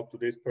 I talk to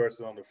this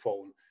person on the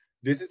phone.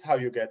 This is how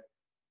you get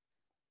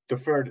the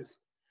furthest.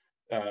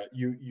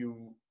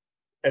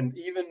 And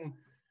even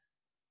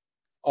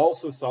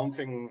also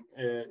something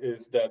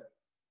is that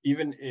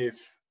even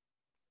if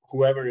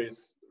whoever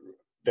is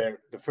there,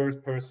 the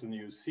first person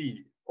you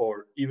see,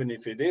 or even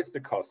if it is the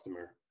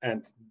customer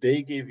and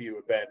they give you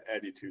a bad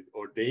attitude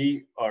or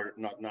they are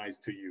not nice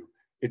to you,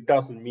 it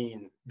doesn't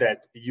mean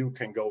that you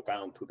can go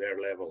down to their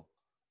level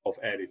of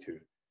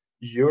attitude.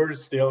 You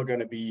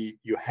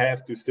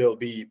have to still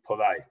be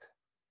polite,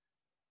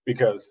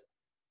 because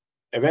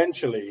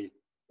eventually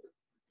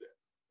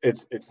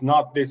it's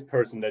not this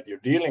person that you're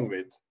dealing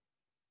with.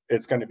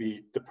 It's going to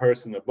be the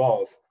person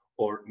above,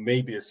 or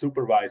maybe a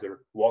supervisor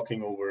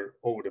walking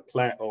over the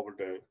plant,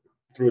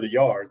 through the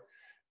yard,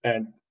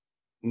 and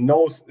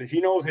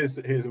he knows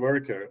his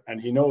worker,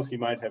 and he knows he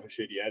might have a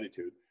shitty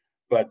attitude,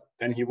 but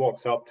then he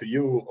walks up to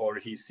you, or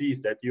he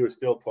sees that you're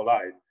still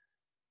polite.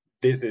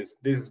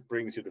 This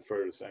brings you the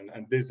furthest,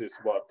 and this is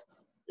what,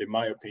 in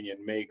my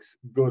opinion, makes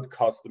good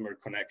customer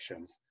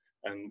connections.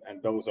 And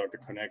those are the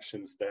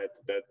connections that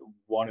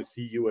want to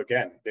see you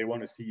again. They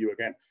want to see you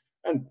again.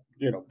 And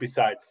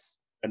besides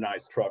a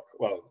nice truck,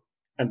 well,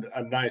 and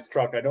a nice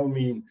truck, I don't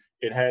mean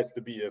it has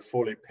to be a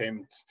fully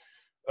pimped,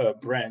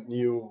 brand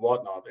new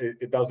whatnot.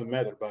 It doesn't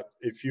matter. But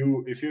if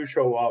you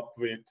show up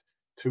with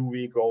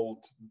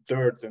 2-week-old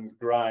dirt and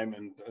grime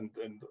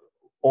and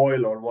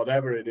oil or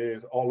whatever it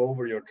is all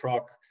over your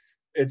truck,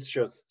 it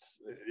just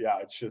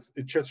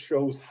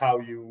shows how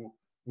you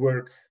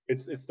work.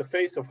 It's the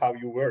face of how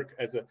you work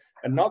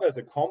and not as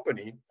a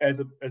company, as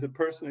a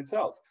person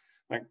itself.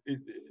 Like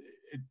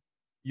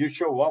you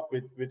show up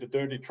with a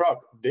dirty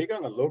truck, they're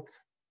gonna look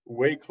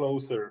way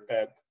closer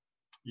at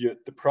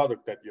the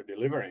product that you're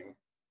delivering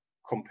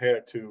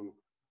compared to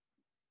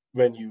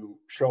when you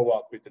show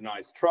up with a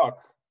nice truck.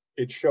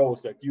 It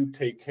shows that you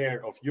take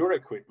care of your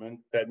equipment.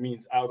 That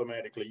means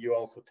automatically you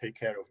also take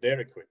care of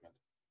their equipment,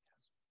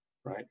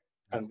 right?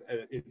 And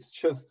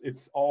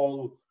it's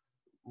all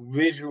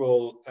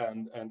visual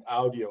and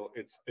audio.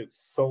 It's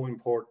so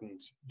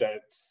important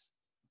that,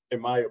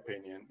 in my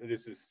opinion,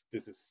 this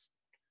is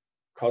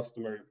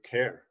customer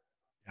care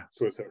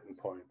to a certain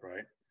point,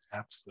 right?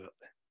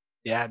 Absolutely.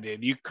 Yeah,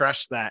 dude, you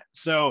crushed that.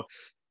 So a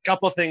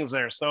couple things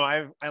there. So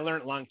I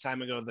learned a long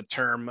time ago the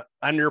term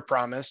under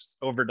promise,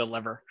 over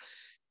deliver.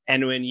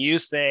 And when you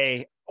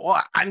say,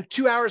 well, I'm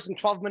 2 hours and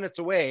 12 minutes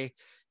away,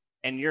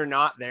 and you're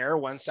not there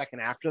 1 second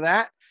after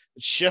that,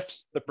 it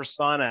shifts the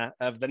persona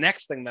of the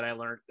next thing that I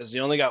learned is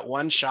you only got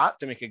one shot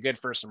to make a good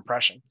first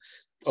impression.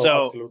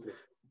 So absolutely.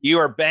 You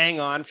are bang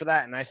on for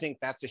that. And I think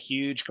that's a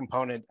huge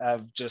component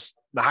of just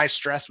the high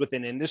stress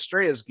within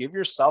industry is give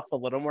yourself a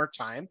little more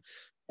time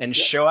and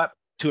show up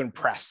to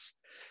impress.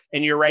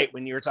 And you're right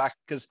when you were talking,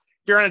 because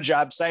if you're on a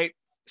job site,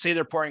 say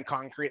they're pouring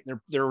concrete,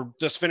 they're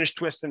just finished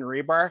twisting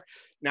rebar.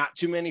 Not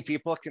too many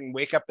people can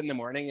wake up in the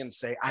morning and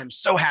say, I'm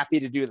so happy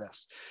to do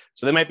this.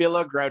 So they might be a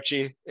little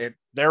grouchy.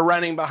 They're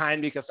running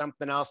behind because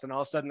something else, and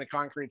all of a sudden the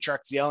concrete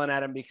truck's yelling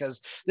at them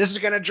because this is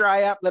going to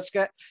dry up.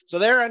 So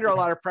they're under a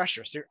lot of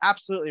pressure. So you're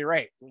absolutely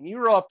right. When you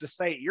roll up the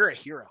site, you're a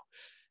hero.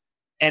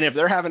 And if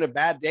they're having a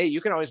bad day, you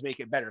can always make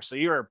it better. So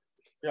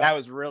that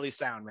was really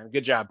sound, man.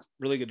 Good job.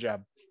 Really good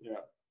job.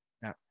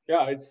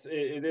 Yeah,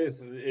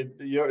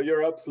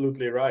 you're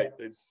absolutely right.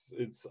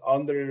 It's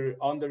over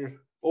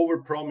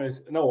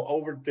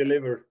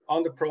deliver,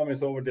 under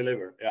promise, over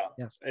deliver. Yeah.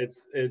 Yes.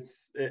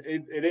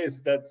 It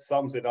is, that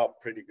sums it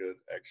up pretty good,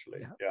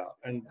 actually. Yeah.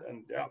 And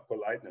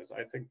politeness.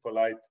 I think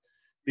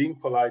being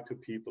polite to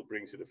people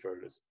brings you the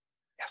furthest.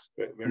 Yes.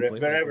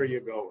 Wherever you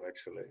go,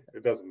 actually,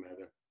 it doesn't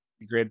matter.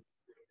 Agreed.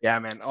 Yeah,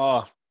 man.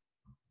 Oh,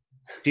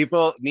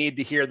 people need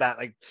to hear that.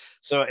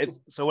 So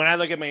when I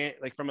look at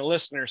from a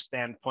listener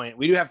standpoint,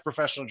 we do have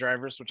professional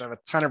drivers, which I have a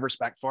ton of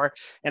respect for.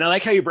 And I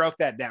like how you broke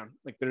that down.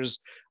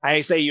 I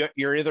say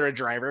you're either a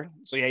driver,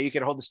 so yeah, you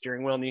can hold the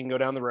steering wheel and you can go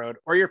down the road,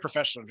 or you're a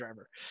professional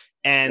driver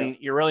and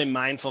you're really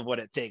mindful of what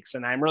it takes.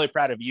 And I'm really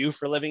proud of you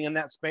for living in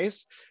that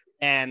space.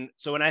 And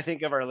so when I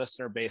think of our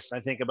listener base, I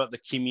think about the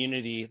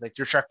community, like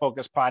your Truck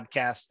Focus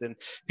podcast, and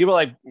people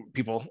like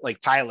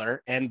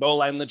Tyler and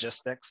Bowline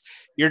Logistics.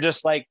 You're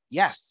just like,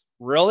 yes,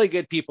 really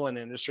good people in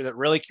the industry that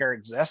really care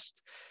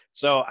exist.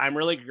 So I'm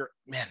really,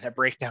 man, that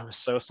breakdown was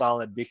so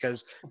solid,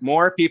 because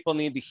more people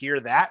need to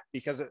hear that,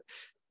 because at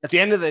the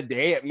end of the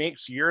day, it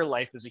makes your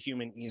life as a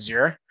human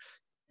easier.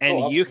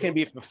 And you can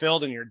be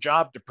fulfilled in your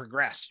job to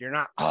progress. You're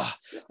not,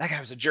 that guy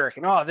was a jerk,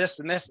 and this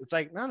and this. It's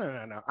like,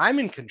 no. I'm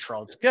in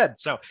control. It's good.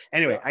 So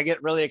anyway, I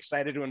get really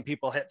excited when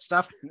people hit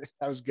stuff.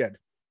 That was good.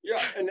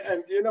 Yeah, and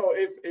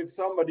if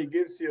somebody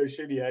gives you a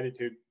shitty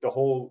attitude the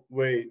whole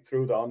way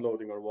through the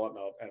unloading or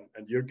whatnot,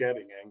 and you're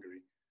getting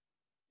angry,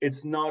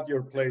 it's not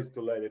your place to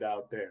let it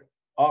out there.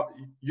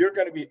 You're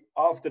going to be,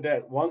 after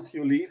that, once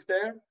you leave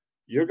there,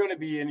 you're going to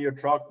be in your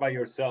truck by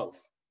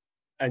yourself,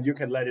 and you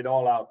can let it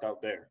all out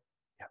there.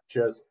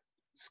 Just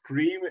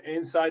scream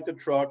inside the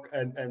truck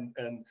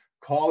and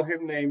call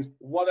him names,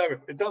 whatever.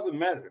 It doesn't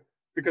matter,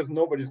 because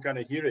nobody's going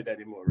to hear it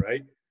anymore,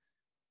 right?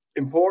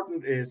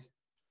 Important is,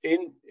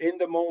 in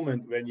the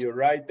moment when you're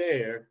right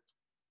there,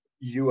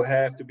 you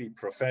have to be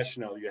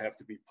professional. You have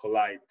to be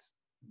polite.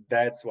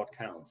 That's what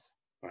counts,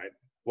 right?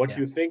 What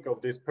you think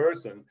of this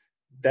person,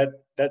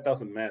 that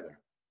doesn't matter,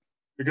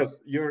 because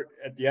you're,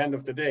 at the end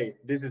of the day,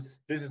 this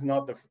is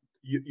not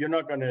you're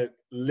not going to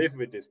live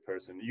with this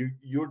person.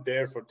 You're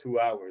there for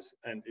 2 hours,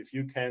 and if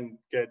you can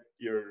get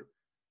your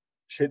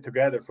shit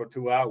together for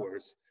 2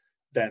 hours,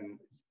 then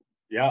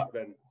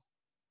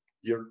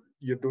you're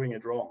doing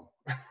it wrong.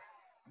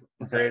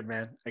 Great,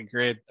 man.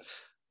 Agreed.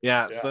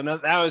 Yeah. So no,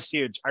 that was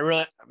huge.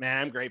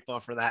 I'm grateful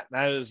for that.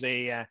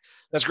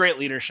 That's great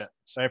leadership.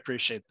 So I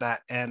appreciate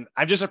that. And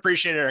I've just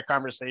appreciated our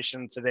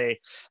conversation today.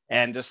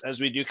 And just as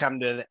we do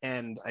come to the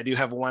end, I do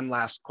have one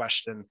last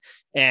question.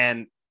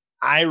 And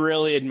I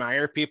really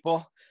admire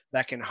people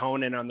that can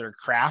hone in on their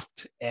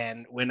craft.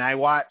 And when I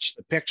watch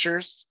the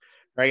pictures,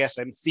 or I guess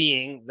I'm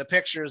seeing the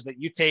pictures that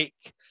you take,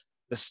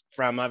 this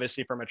from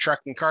a truck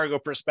and cargo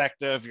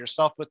perspective,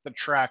 yourself with the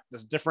truck,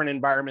 the different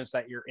environments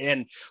that you're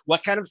in,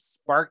 what kind of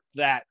sparked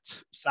that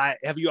side?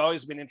 Have you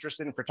always been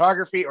interested in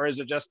photography, or is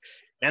it just,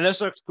 man, this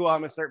looks cool,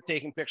 I'm gonna start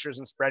taking pictures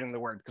and spreading the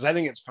word? Because I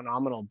think it's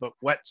phenomenal. But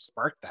what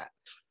sparked that?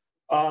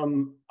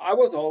 I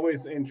was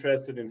always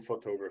interested in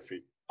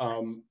photography,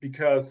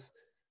 because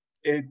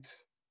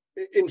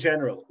in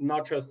general,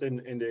 not just in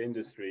the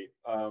industry.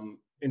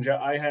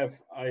 I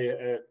have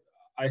a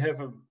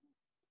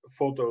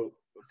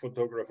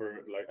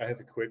photographer, like I have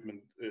equipment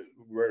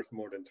worth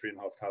more than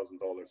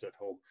 $3,500 at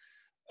home.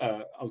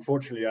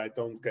 Unfortunately, I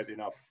don't have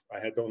enough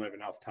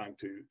time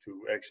to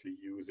actually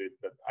use it,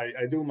 but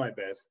I do my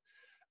best.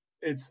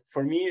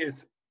 For me,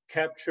 it's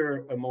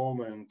capture a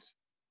moment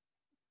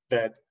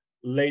that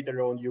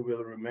later on you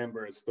will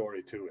remember a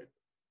story to it.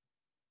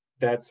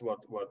 That's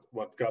what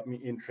got me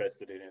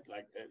interested in it.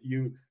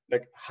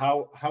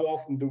 How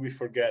often do we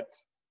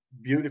forget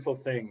beautiful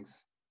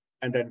things,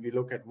 and then we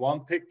look at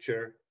one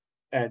picture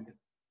and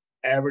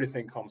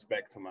everything comes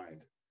back to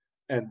mind.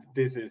 And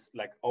this is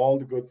like, all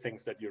the good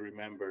things that you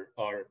remember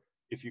are,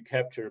 if you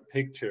capture a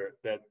picture,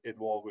 that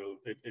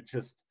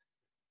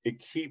it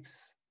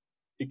keeps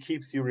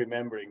you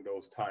remembering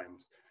those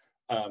times.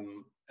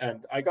 And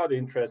I got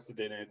interested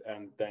in it,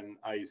 and then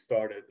I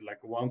started,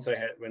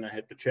 when I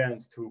had the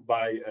chance to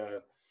buy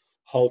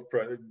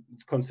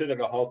it's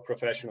considered a half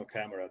professional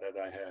camera that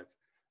I have.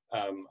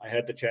 I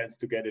had the chance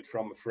to get it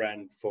from a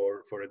friend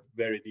for a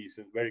very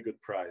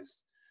good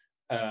price.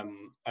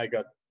 I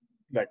got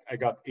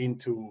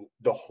into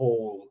the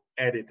whole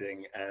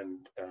editing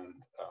and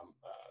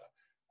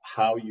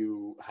how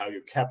you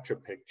capture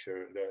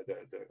picture,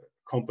 the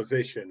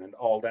composition and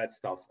all that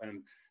stuff,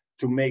 and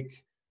to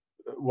make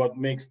what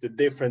makes the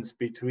difference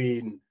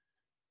between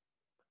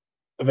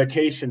a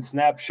vacation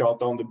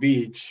snapshot on the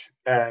beach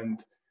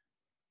and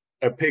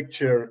a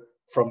picture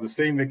from the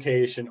same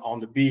vacation on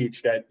the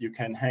beach that you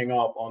can hang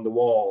up on the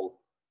wall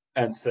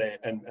and say,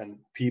 and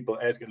people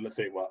ask it, let's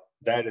say, well,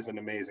 that is an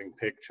amazing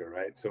picture,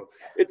 right? So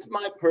it's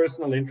my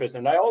personal interest,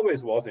 and I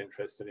always was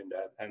interested in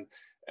that. And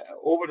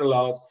over the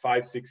last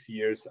 5-6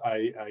 years,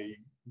 I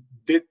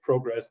did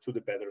progress to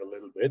the better a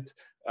little bit.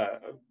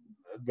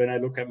 When I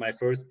look at my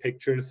first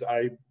pictures,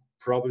 I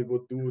probably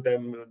would do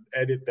them,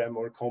 edit them,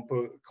 or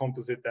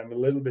composite them a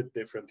little bit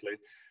differently.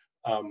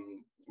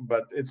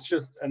 But it's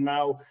just, and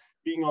now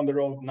being on the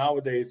road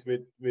nowadays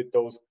with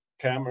those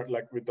camera,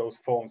 like with those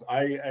phones,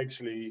 I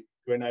actually,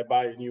 when I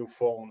buy a new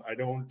phone, I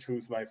don't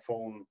choose my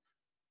phone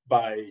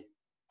by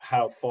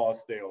how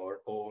fast they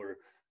are, or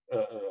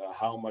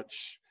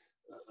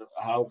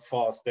how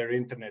fast their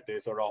internet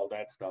is, or all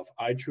that stuff.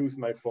 I choose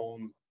my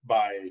phone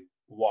by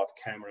what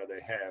camera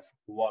they have,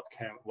 what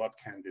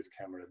can this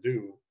camera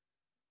do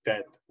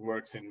that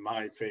works in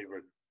my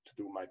favor to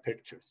do my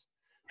pictures.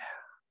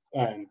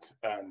 And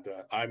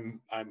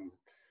I'm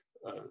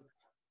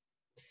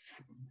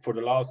for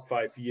the last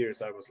 5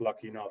 years, I was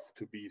lucky enough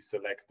to be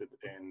selected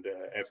in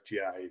the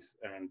FGI's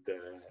and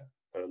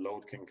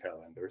Load King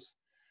calendars.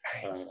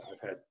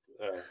 I've had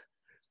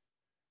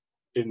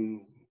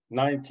in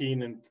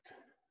 19, and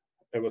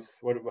it was,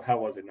 how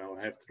was it now?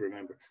 I have to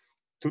remember.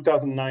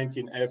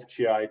 2019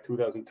 FGI,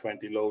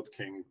 2020 Load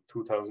King,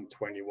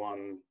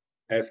 2021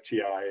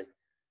 FGI,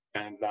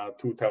 and now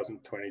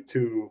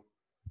 2022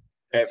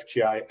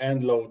 FGI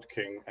and Load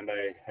King. And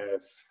I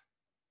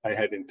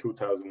had in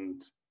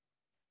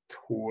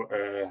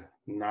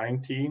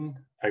 2019,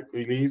 I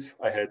believe,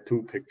 I had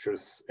 2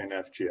 pictures in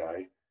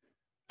FGI,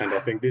 and I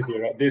think this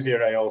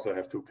year I also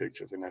have 2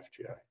 pictures in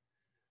FGI.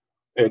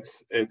 It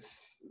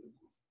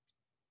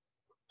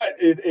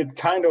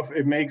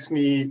makes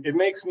me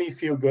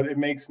feel good. It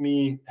makes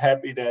me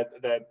happy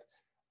that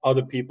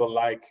other people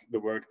like the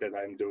work that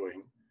I'm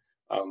doing.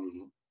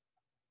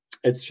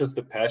 It's just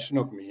a passion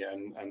of me,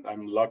 and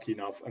I'm lucky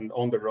enough. And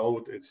on the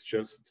road, it's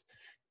just,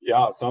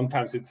 yeah,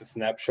 sometimes it's a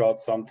snapshot,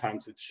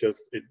 sometimes it's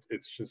just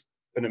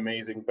an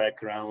amazing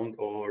background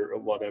or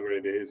whatever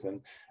it is.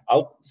 And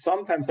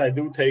sometimes I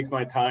do take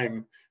my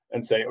time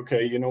and say,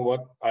 okay, you know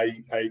what,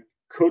 I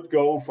could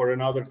go for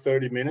another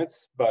 30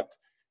 minutes, but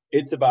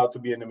it's about to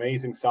be an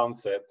amazing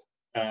sunset,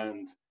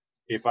 and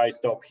if I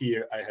stop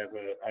here,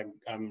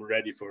 I'm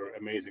ready for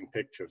amazing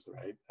pictures,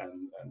 right?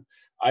 And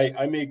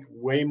I make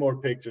way more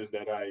pictures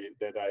that I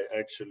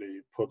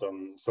actually put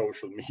on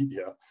social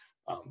media,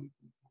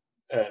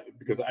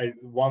 because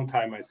one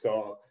time I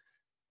saw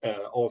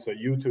also a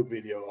YouTube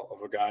video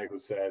of a guy who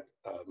said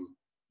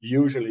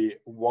usually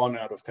 1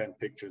 out of 10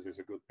 pictures is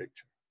a good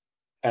picture,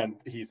 and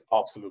he's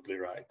absolutely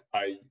right.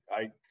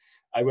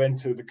 I went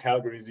to the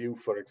Calgary Zoo,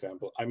 for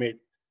example. I made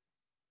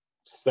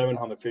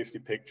 750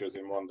 pictures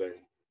in one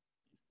day,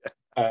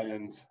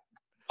 and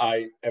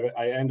I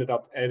ended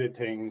up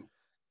editing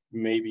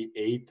maybe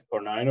 8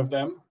 or 9 of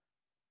them,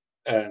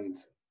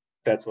 and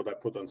that's what I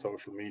put on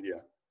social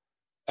media.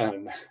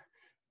 And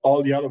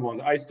all the other ones,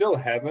 I still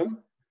have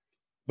them,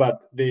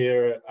 but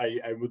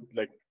I would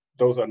like,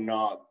 those are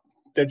not,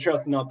 they're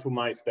just not to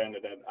my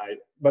standard.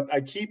 But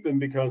I keep them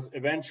because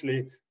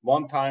eventually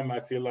one time I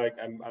feel like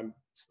I'm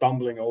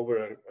stumbling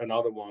over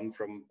another one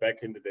from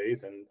back in the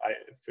days, and I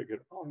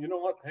figured, oh, you know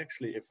what,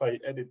 actually, if I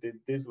edit it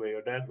this way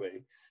or that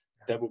way,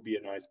 that would be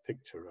a nice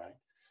picture, right?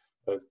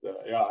 But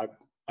yeah,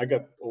 I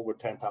got over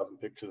 10,000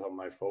 pictures on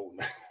my phone.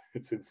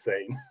 It's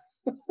insane.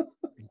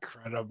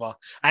 Incredible.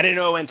 I didn't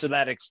know it went to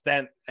that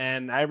extent.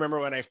 And I remember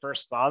when I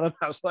first saw them,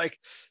 I was like,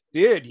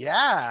 dude,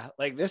 yeah,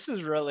 like this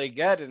is really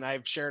good. And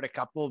I've shared a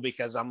couple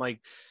because I'm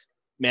like,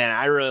 man,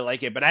 I really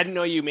like it, but I didn't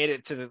know you made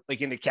it to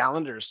into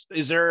calendars.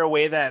 Is there a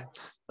way that,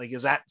 like,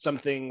 is that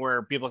something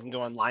where people can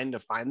go online to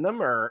find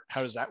them, or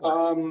how does that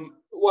work?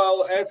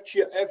 Well,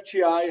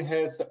 FGI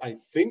has, I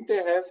think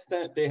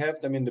they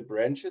have them in the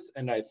branches,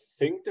 and I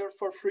think they're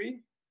for free.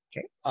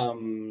 Okay.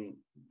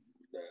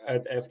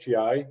 At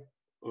FGI,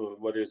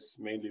 what is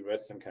mainly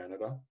Western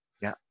Canada.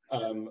 Yeah.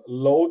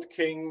 Load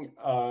King,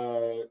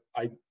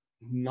 I'm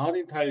not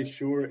entirely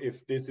sure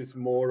if this is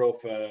more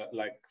of a,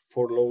 like,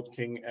 for Load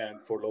King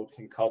and for Load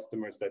King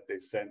customers that they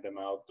send them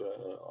out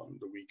on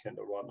the weekend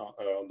or whatnot,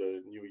 on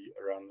the New Year,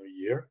 around New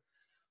Year.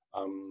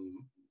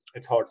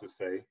 It's hard to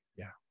say.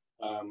 Yeah.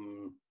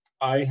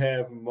 I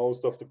have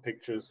most of the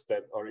pictures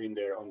that are in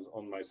there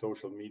on my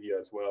social media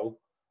as well.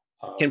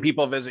 Can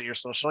people visit your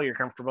social? You're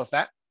comfortable with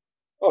that?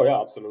 Oh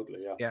yeah,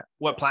 absolutely. Yeah. Yeah.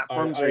 What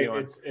platforms are you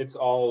on? It's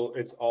all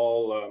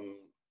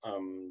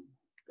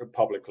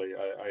publicly.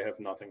 I have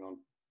nothing on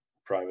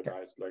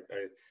privatized. Like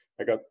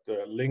I got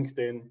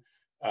LinkedIn,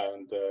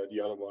 and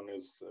the other one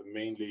is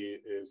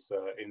mainly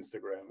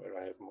Instagram, where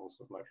I have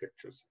most of my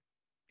pictures.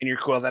 And you're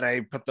cool that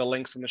I put the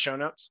links in the show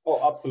notes? Oh,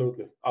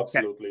 absolutely.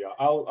 Absolutely. Okay.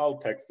 Yeah. I'll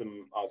text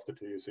them after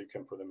to you so you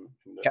can put them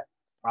in there. Okay.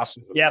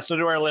 Awesome. Yeah. So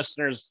to our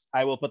listeners,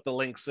 I will put the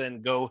links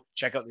in. Go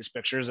check out these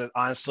pictures. And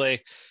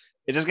honestly,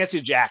 it just gets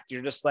you jacked.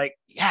 You're just like,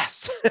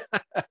 yes.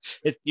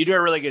 You do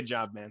a really good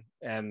job, man.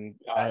 And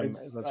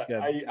that's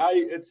good.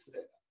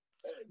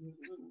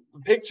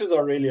 pictures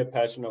are really a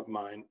passion of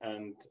mine,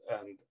 and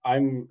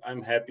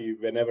I'm happy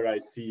whenever I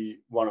see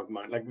one of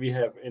mine. Like we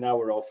have in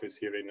our office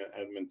here in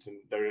Edmonton,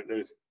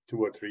 there's 2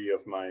 or 3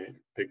 of my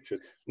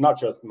pictures, not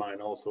just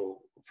mine, also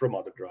from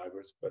other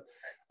drivers. But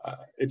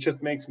it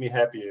just makes me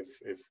happy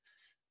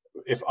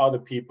if other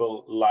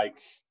people like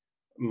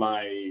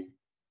my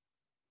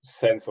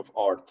sense of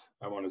art.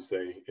 I want to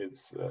say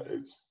it's a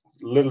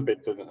little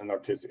bit an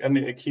artistic, and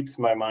it keeps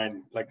my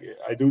mind, like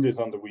I do this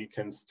on the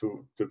weekends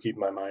to keep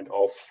my mind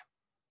off,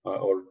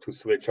 or to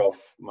switch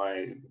off my,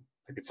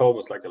 like it's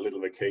almost like a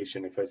little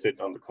vacation if I sit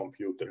on the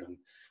computer and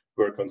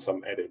work on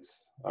some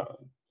edits.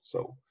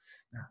 So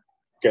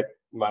get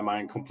my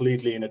mind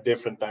completely in a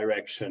different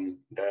direction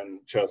than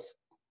just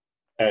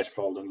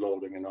asphalt and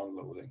loading and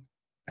unloading.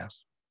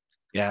 Yes.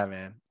 Yeah,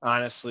 man.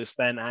 Honestly,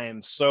 Sven, I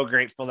am so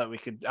grateful that we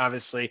could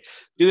obviously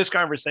do this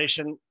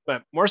conversation,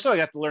 but more so I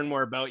got to learn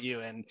more about you.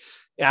 And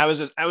yeah, I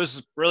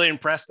was really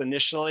impressed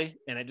initially,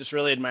 and I just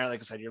really admire, like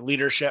I said, your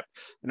leadership.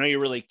 I know you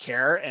really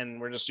care, and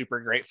we're just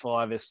super grateful,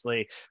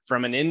 obviously,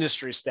 from an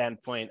industry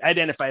standpoint. I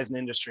identify as an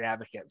industry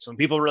advocate. So when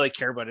people really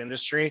care about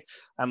industry,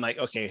 I'm like,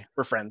 okay,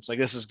 we're friends. Like,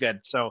 this is good.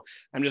 So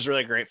I'm just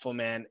really grateful,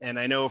 man. And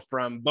I know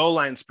from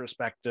Bowline's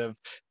perspective,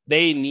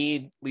 they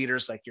need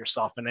leaders like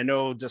yourself. And I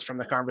know just from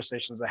the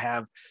conversations I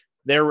have,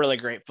 they're really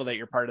grateful that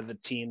you're part of the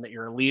team, that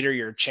you're a leader,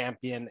 you're a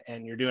champion,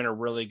 and you're doing a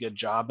really good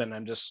job. And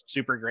I'm just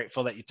super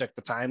grateful that you took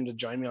the time to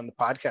join me on the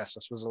podcast.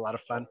 This was a lot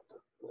of fun.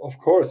 Of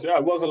course, yeah,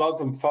 it was a lot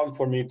of fun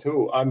for me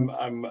too.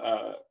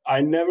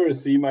 I never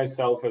see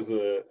myself as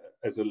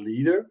a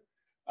leader.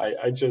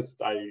 I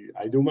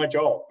do my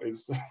job.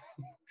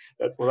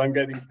 That's what I'm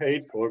getting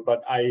paid for.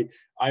 But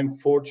I'm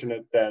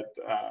fortunate that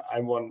I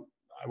want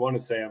to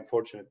say I'm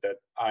fortunate that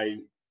I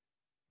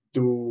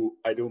do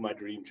my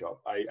dream job.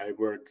 I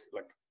work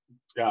like,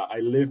 yeah,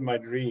 I live my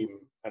dream,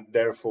 and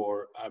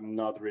therefore I'm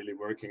not really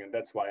working. And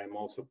that's why I'm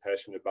also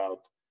passionate about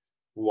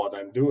what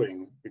I'm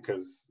doing,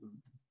 because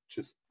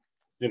just,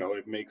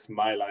 it makes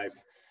my life,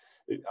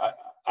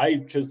 I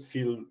just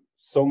feel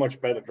so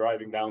much better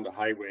driving down the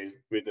highway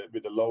with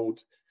a load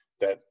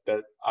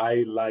that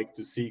I like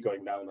to see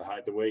going down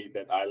the way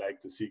that I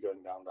like to see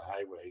going down the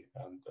highway.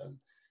 And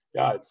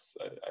yeah,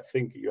 I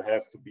think you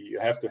have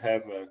to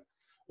have a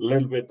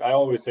little bit. I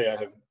always say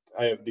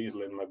I have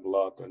diesel in my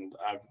blood, and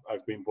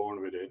I've been born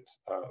with it.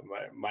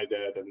 My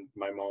dad and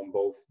my mom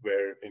both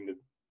were in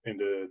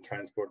the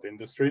transport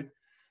industry.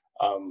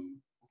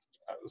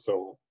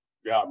 So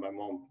yeah, my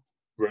mom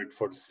worked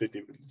for the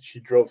city.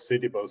 She drove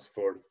city bus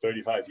for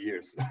 35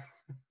 years.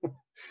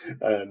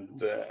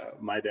 And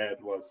my dad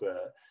was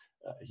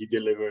he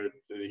did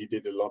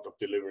a lot of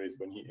deliveries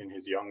when in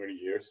his younger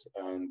years.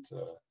 And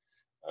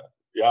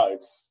yeah,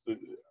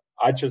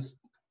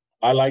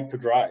 I like to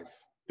drive.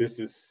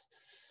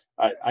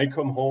 I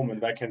come home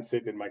and I can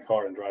sit in my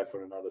car and drive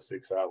for another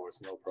 6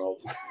 hours, no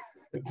problem.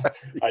 It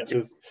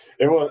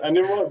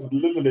was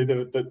literally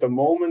the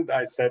moment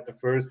I sat the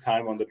first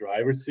time on the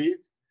driver's seat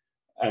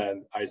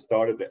and I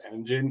started the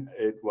engine,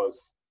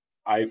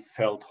 I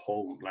felt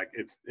home. Like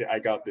I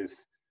got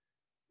this,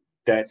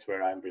 that's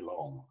where I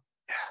belong.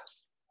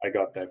 I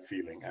got that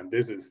feeling. And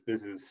this is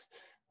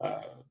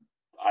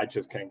I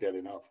just can't get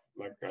enough.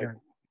 Like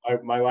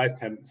my wife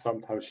can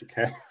sometimes, she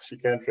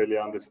can't really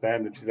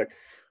understand it. She's like,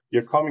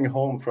 you're coming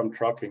home from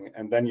trucking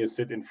and then you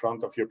sit in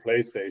front of your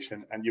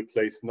PlayStation and you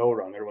play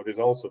SnowRunner, what is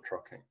also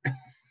trucking.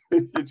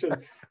 You just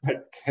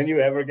like, can you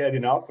ever get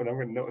enough? And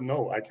I'm going,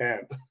 no, I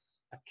can't.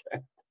 I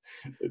can't.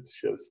 It's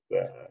just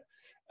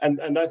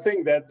and I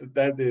think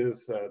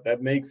that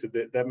makes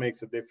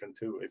a difference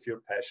too. If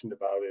you're passionate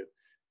about it,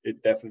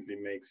 it definitely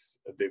makes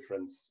a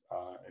difference.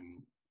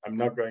 And I'm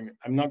not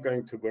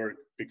going to work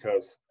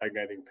because I'm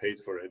getting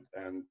paid for it,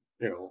 and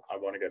I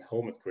want to get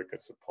home as quick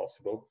as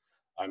possible.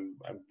 I'm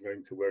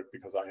going to work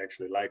because I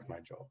actually like my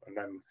job, and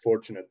I'm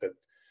fortunate that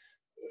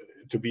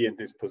to be in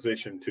this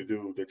position to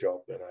do the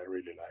job that I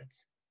really like.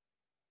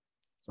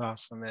 It's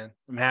awesome, man.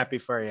 I'm happy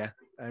for you.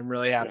 I'm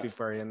really happy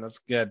for you, and that's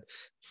good.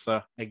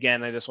 So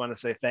again, I just want to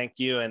say thank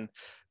you, and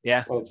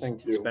yeah, well,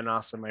 thank you. It's been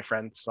awesome, my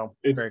friend. So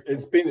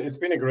it's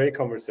been a great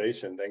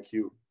conversation. Thank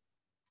you.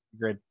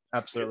 Good,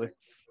 absolutely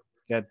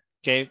good.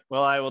 Okay,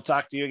 well, I will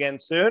talk to you again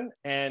soon,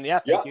 and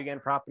thank you again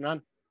for hopping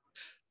on.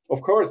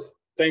 Of course,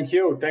 thank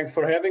you. Thanks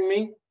for having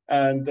me,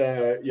 and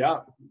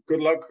good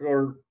luck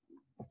or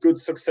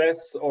good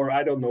success, or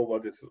I don't know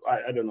what is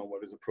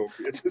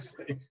appropriate to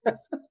say.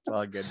 It's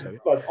all good, buddy.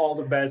 But all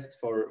the best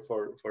for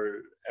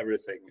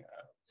everything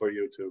for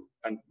you too,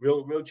 and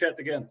we'll chat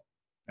again.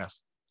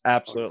 Yes,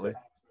 absolutely,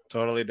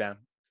 totally down.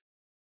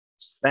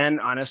 Sven,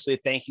 honestly,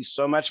 thank you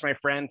so much, my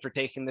friend, for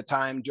taking the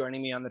time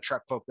joining me on the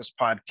Truck Focus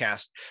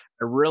podcast.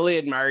 I really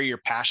admire your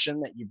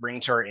passion that you bring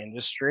to our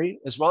industry,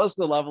 as well as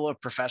the level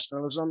of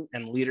professionalism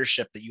and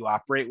leadership that you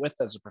operate with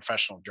as a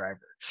professional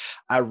driver.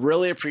 I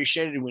really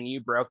appreciated when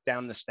you broke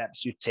down the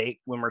steps you take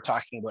when we're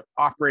talking about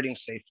operating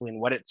safely and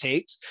what it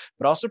takes,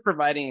 but also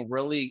providing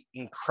really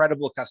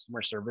incredible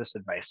customer service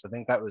advice. I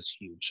think that was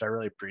huge. So I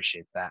really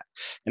appreciate that.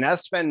 And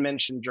as Sven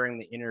mentioned during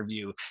the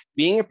interview,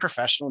 being a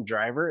professional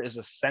driver is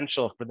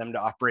essential for them to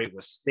operate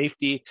with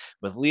safety,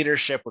 with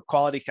leadership, with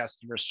quality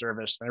customer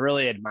service. And I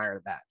really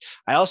admire that.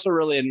 I also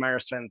really admire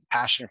Sven's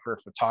passion for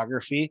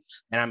photography,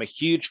 and I'm a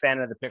huge fan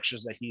of the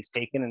pictures that he's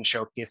taken and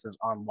showcases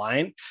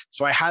online.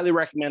 So I highly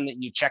recommend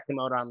that you check him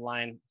out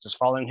online, just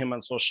following him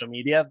on social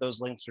media. Those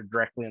links are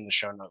directly in the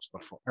show notes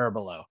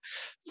below.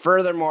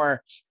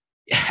 Furthermore,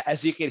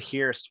 as you could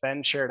hear,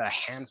 Sven shared a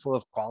handful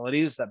of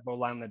qualities that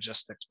Bowline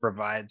Logistics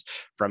provides,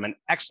 from an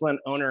excellent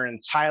owner in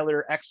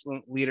Tyler,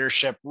 excellent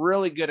leadership,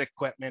 really good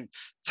equipment,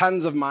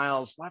 tons of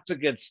miles, lots of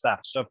good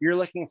stuff. So if you're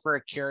looking for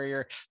a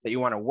carrier that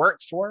you want to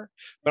work for,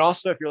 but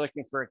also if you're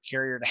looking for a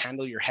carrier to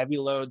handle your heavy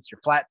loads,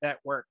 your flat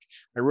network,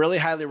 I really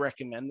highly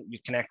recommend that you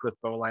connect with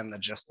Bowline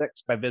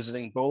Logistics by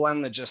visiting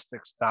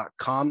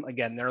bowlinelogistics.com.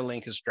 Again, their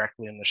link is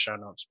directly in the show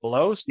notes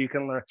below, so you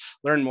can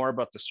learn more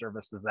about the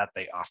services that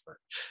they offer.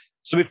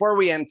 So before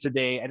we end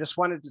today, I just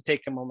wanted to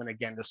take a moment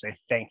again to say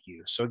thank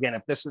you. So again,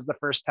 if this is the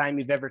first time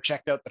you've ever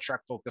checked out the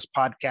Truck Focus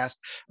podcast,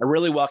 I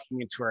really welcome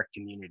you to our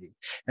community.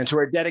 And to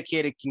our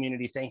dedicated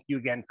community, thank you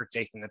again for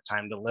taking the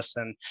time to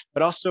listen,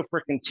 but also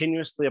for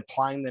continuously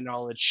applying the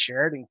knowledge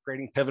shared and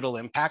creating pivotal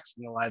impacts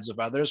in the lives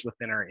of others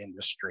within our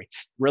industry.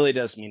 It really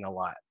does mean a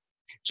lot.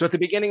 So at the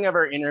beginning of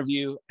our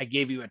interview, I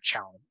gave you a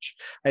challenge.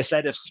 I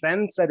said, if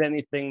Sven said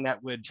anything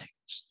that would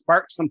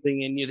spark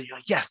something in you that you're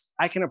like, yes,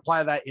 I can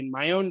apply that in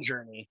my own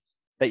journey,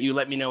 that you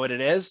let me know what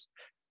it is.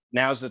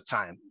 Now's the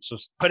time. So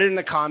put it in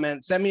the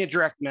comments, send me a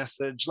direct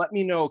message. Let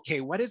me know, okay,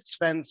 what did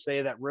Sven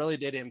say that really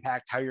did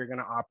impact how you're going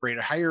to operate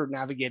or how you're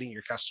navigating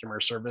your customer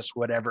service,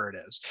 whatever it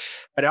is.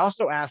 But I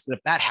also asked that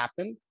if that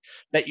happened,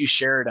 that you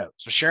share it out.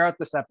 So share out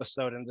this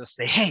episode and just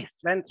say, hey,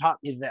 Sven taught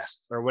me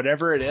this, or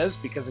whatever it is,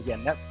 because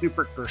again, that's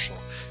super crucial,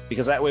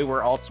 because that way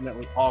we're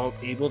ultimately all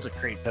able to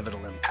create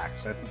pivotal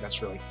impacts. I think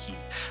that's really key.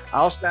 I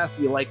also ask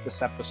that you like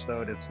this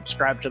episode and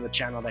subscribe to the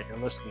channel that you're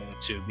listening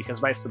to, because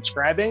by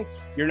subscribing,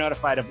 you're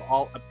notified of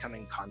all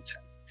upcoming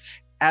content.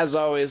 As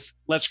always,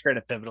 let's create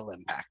a pivotal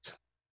impact.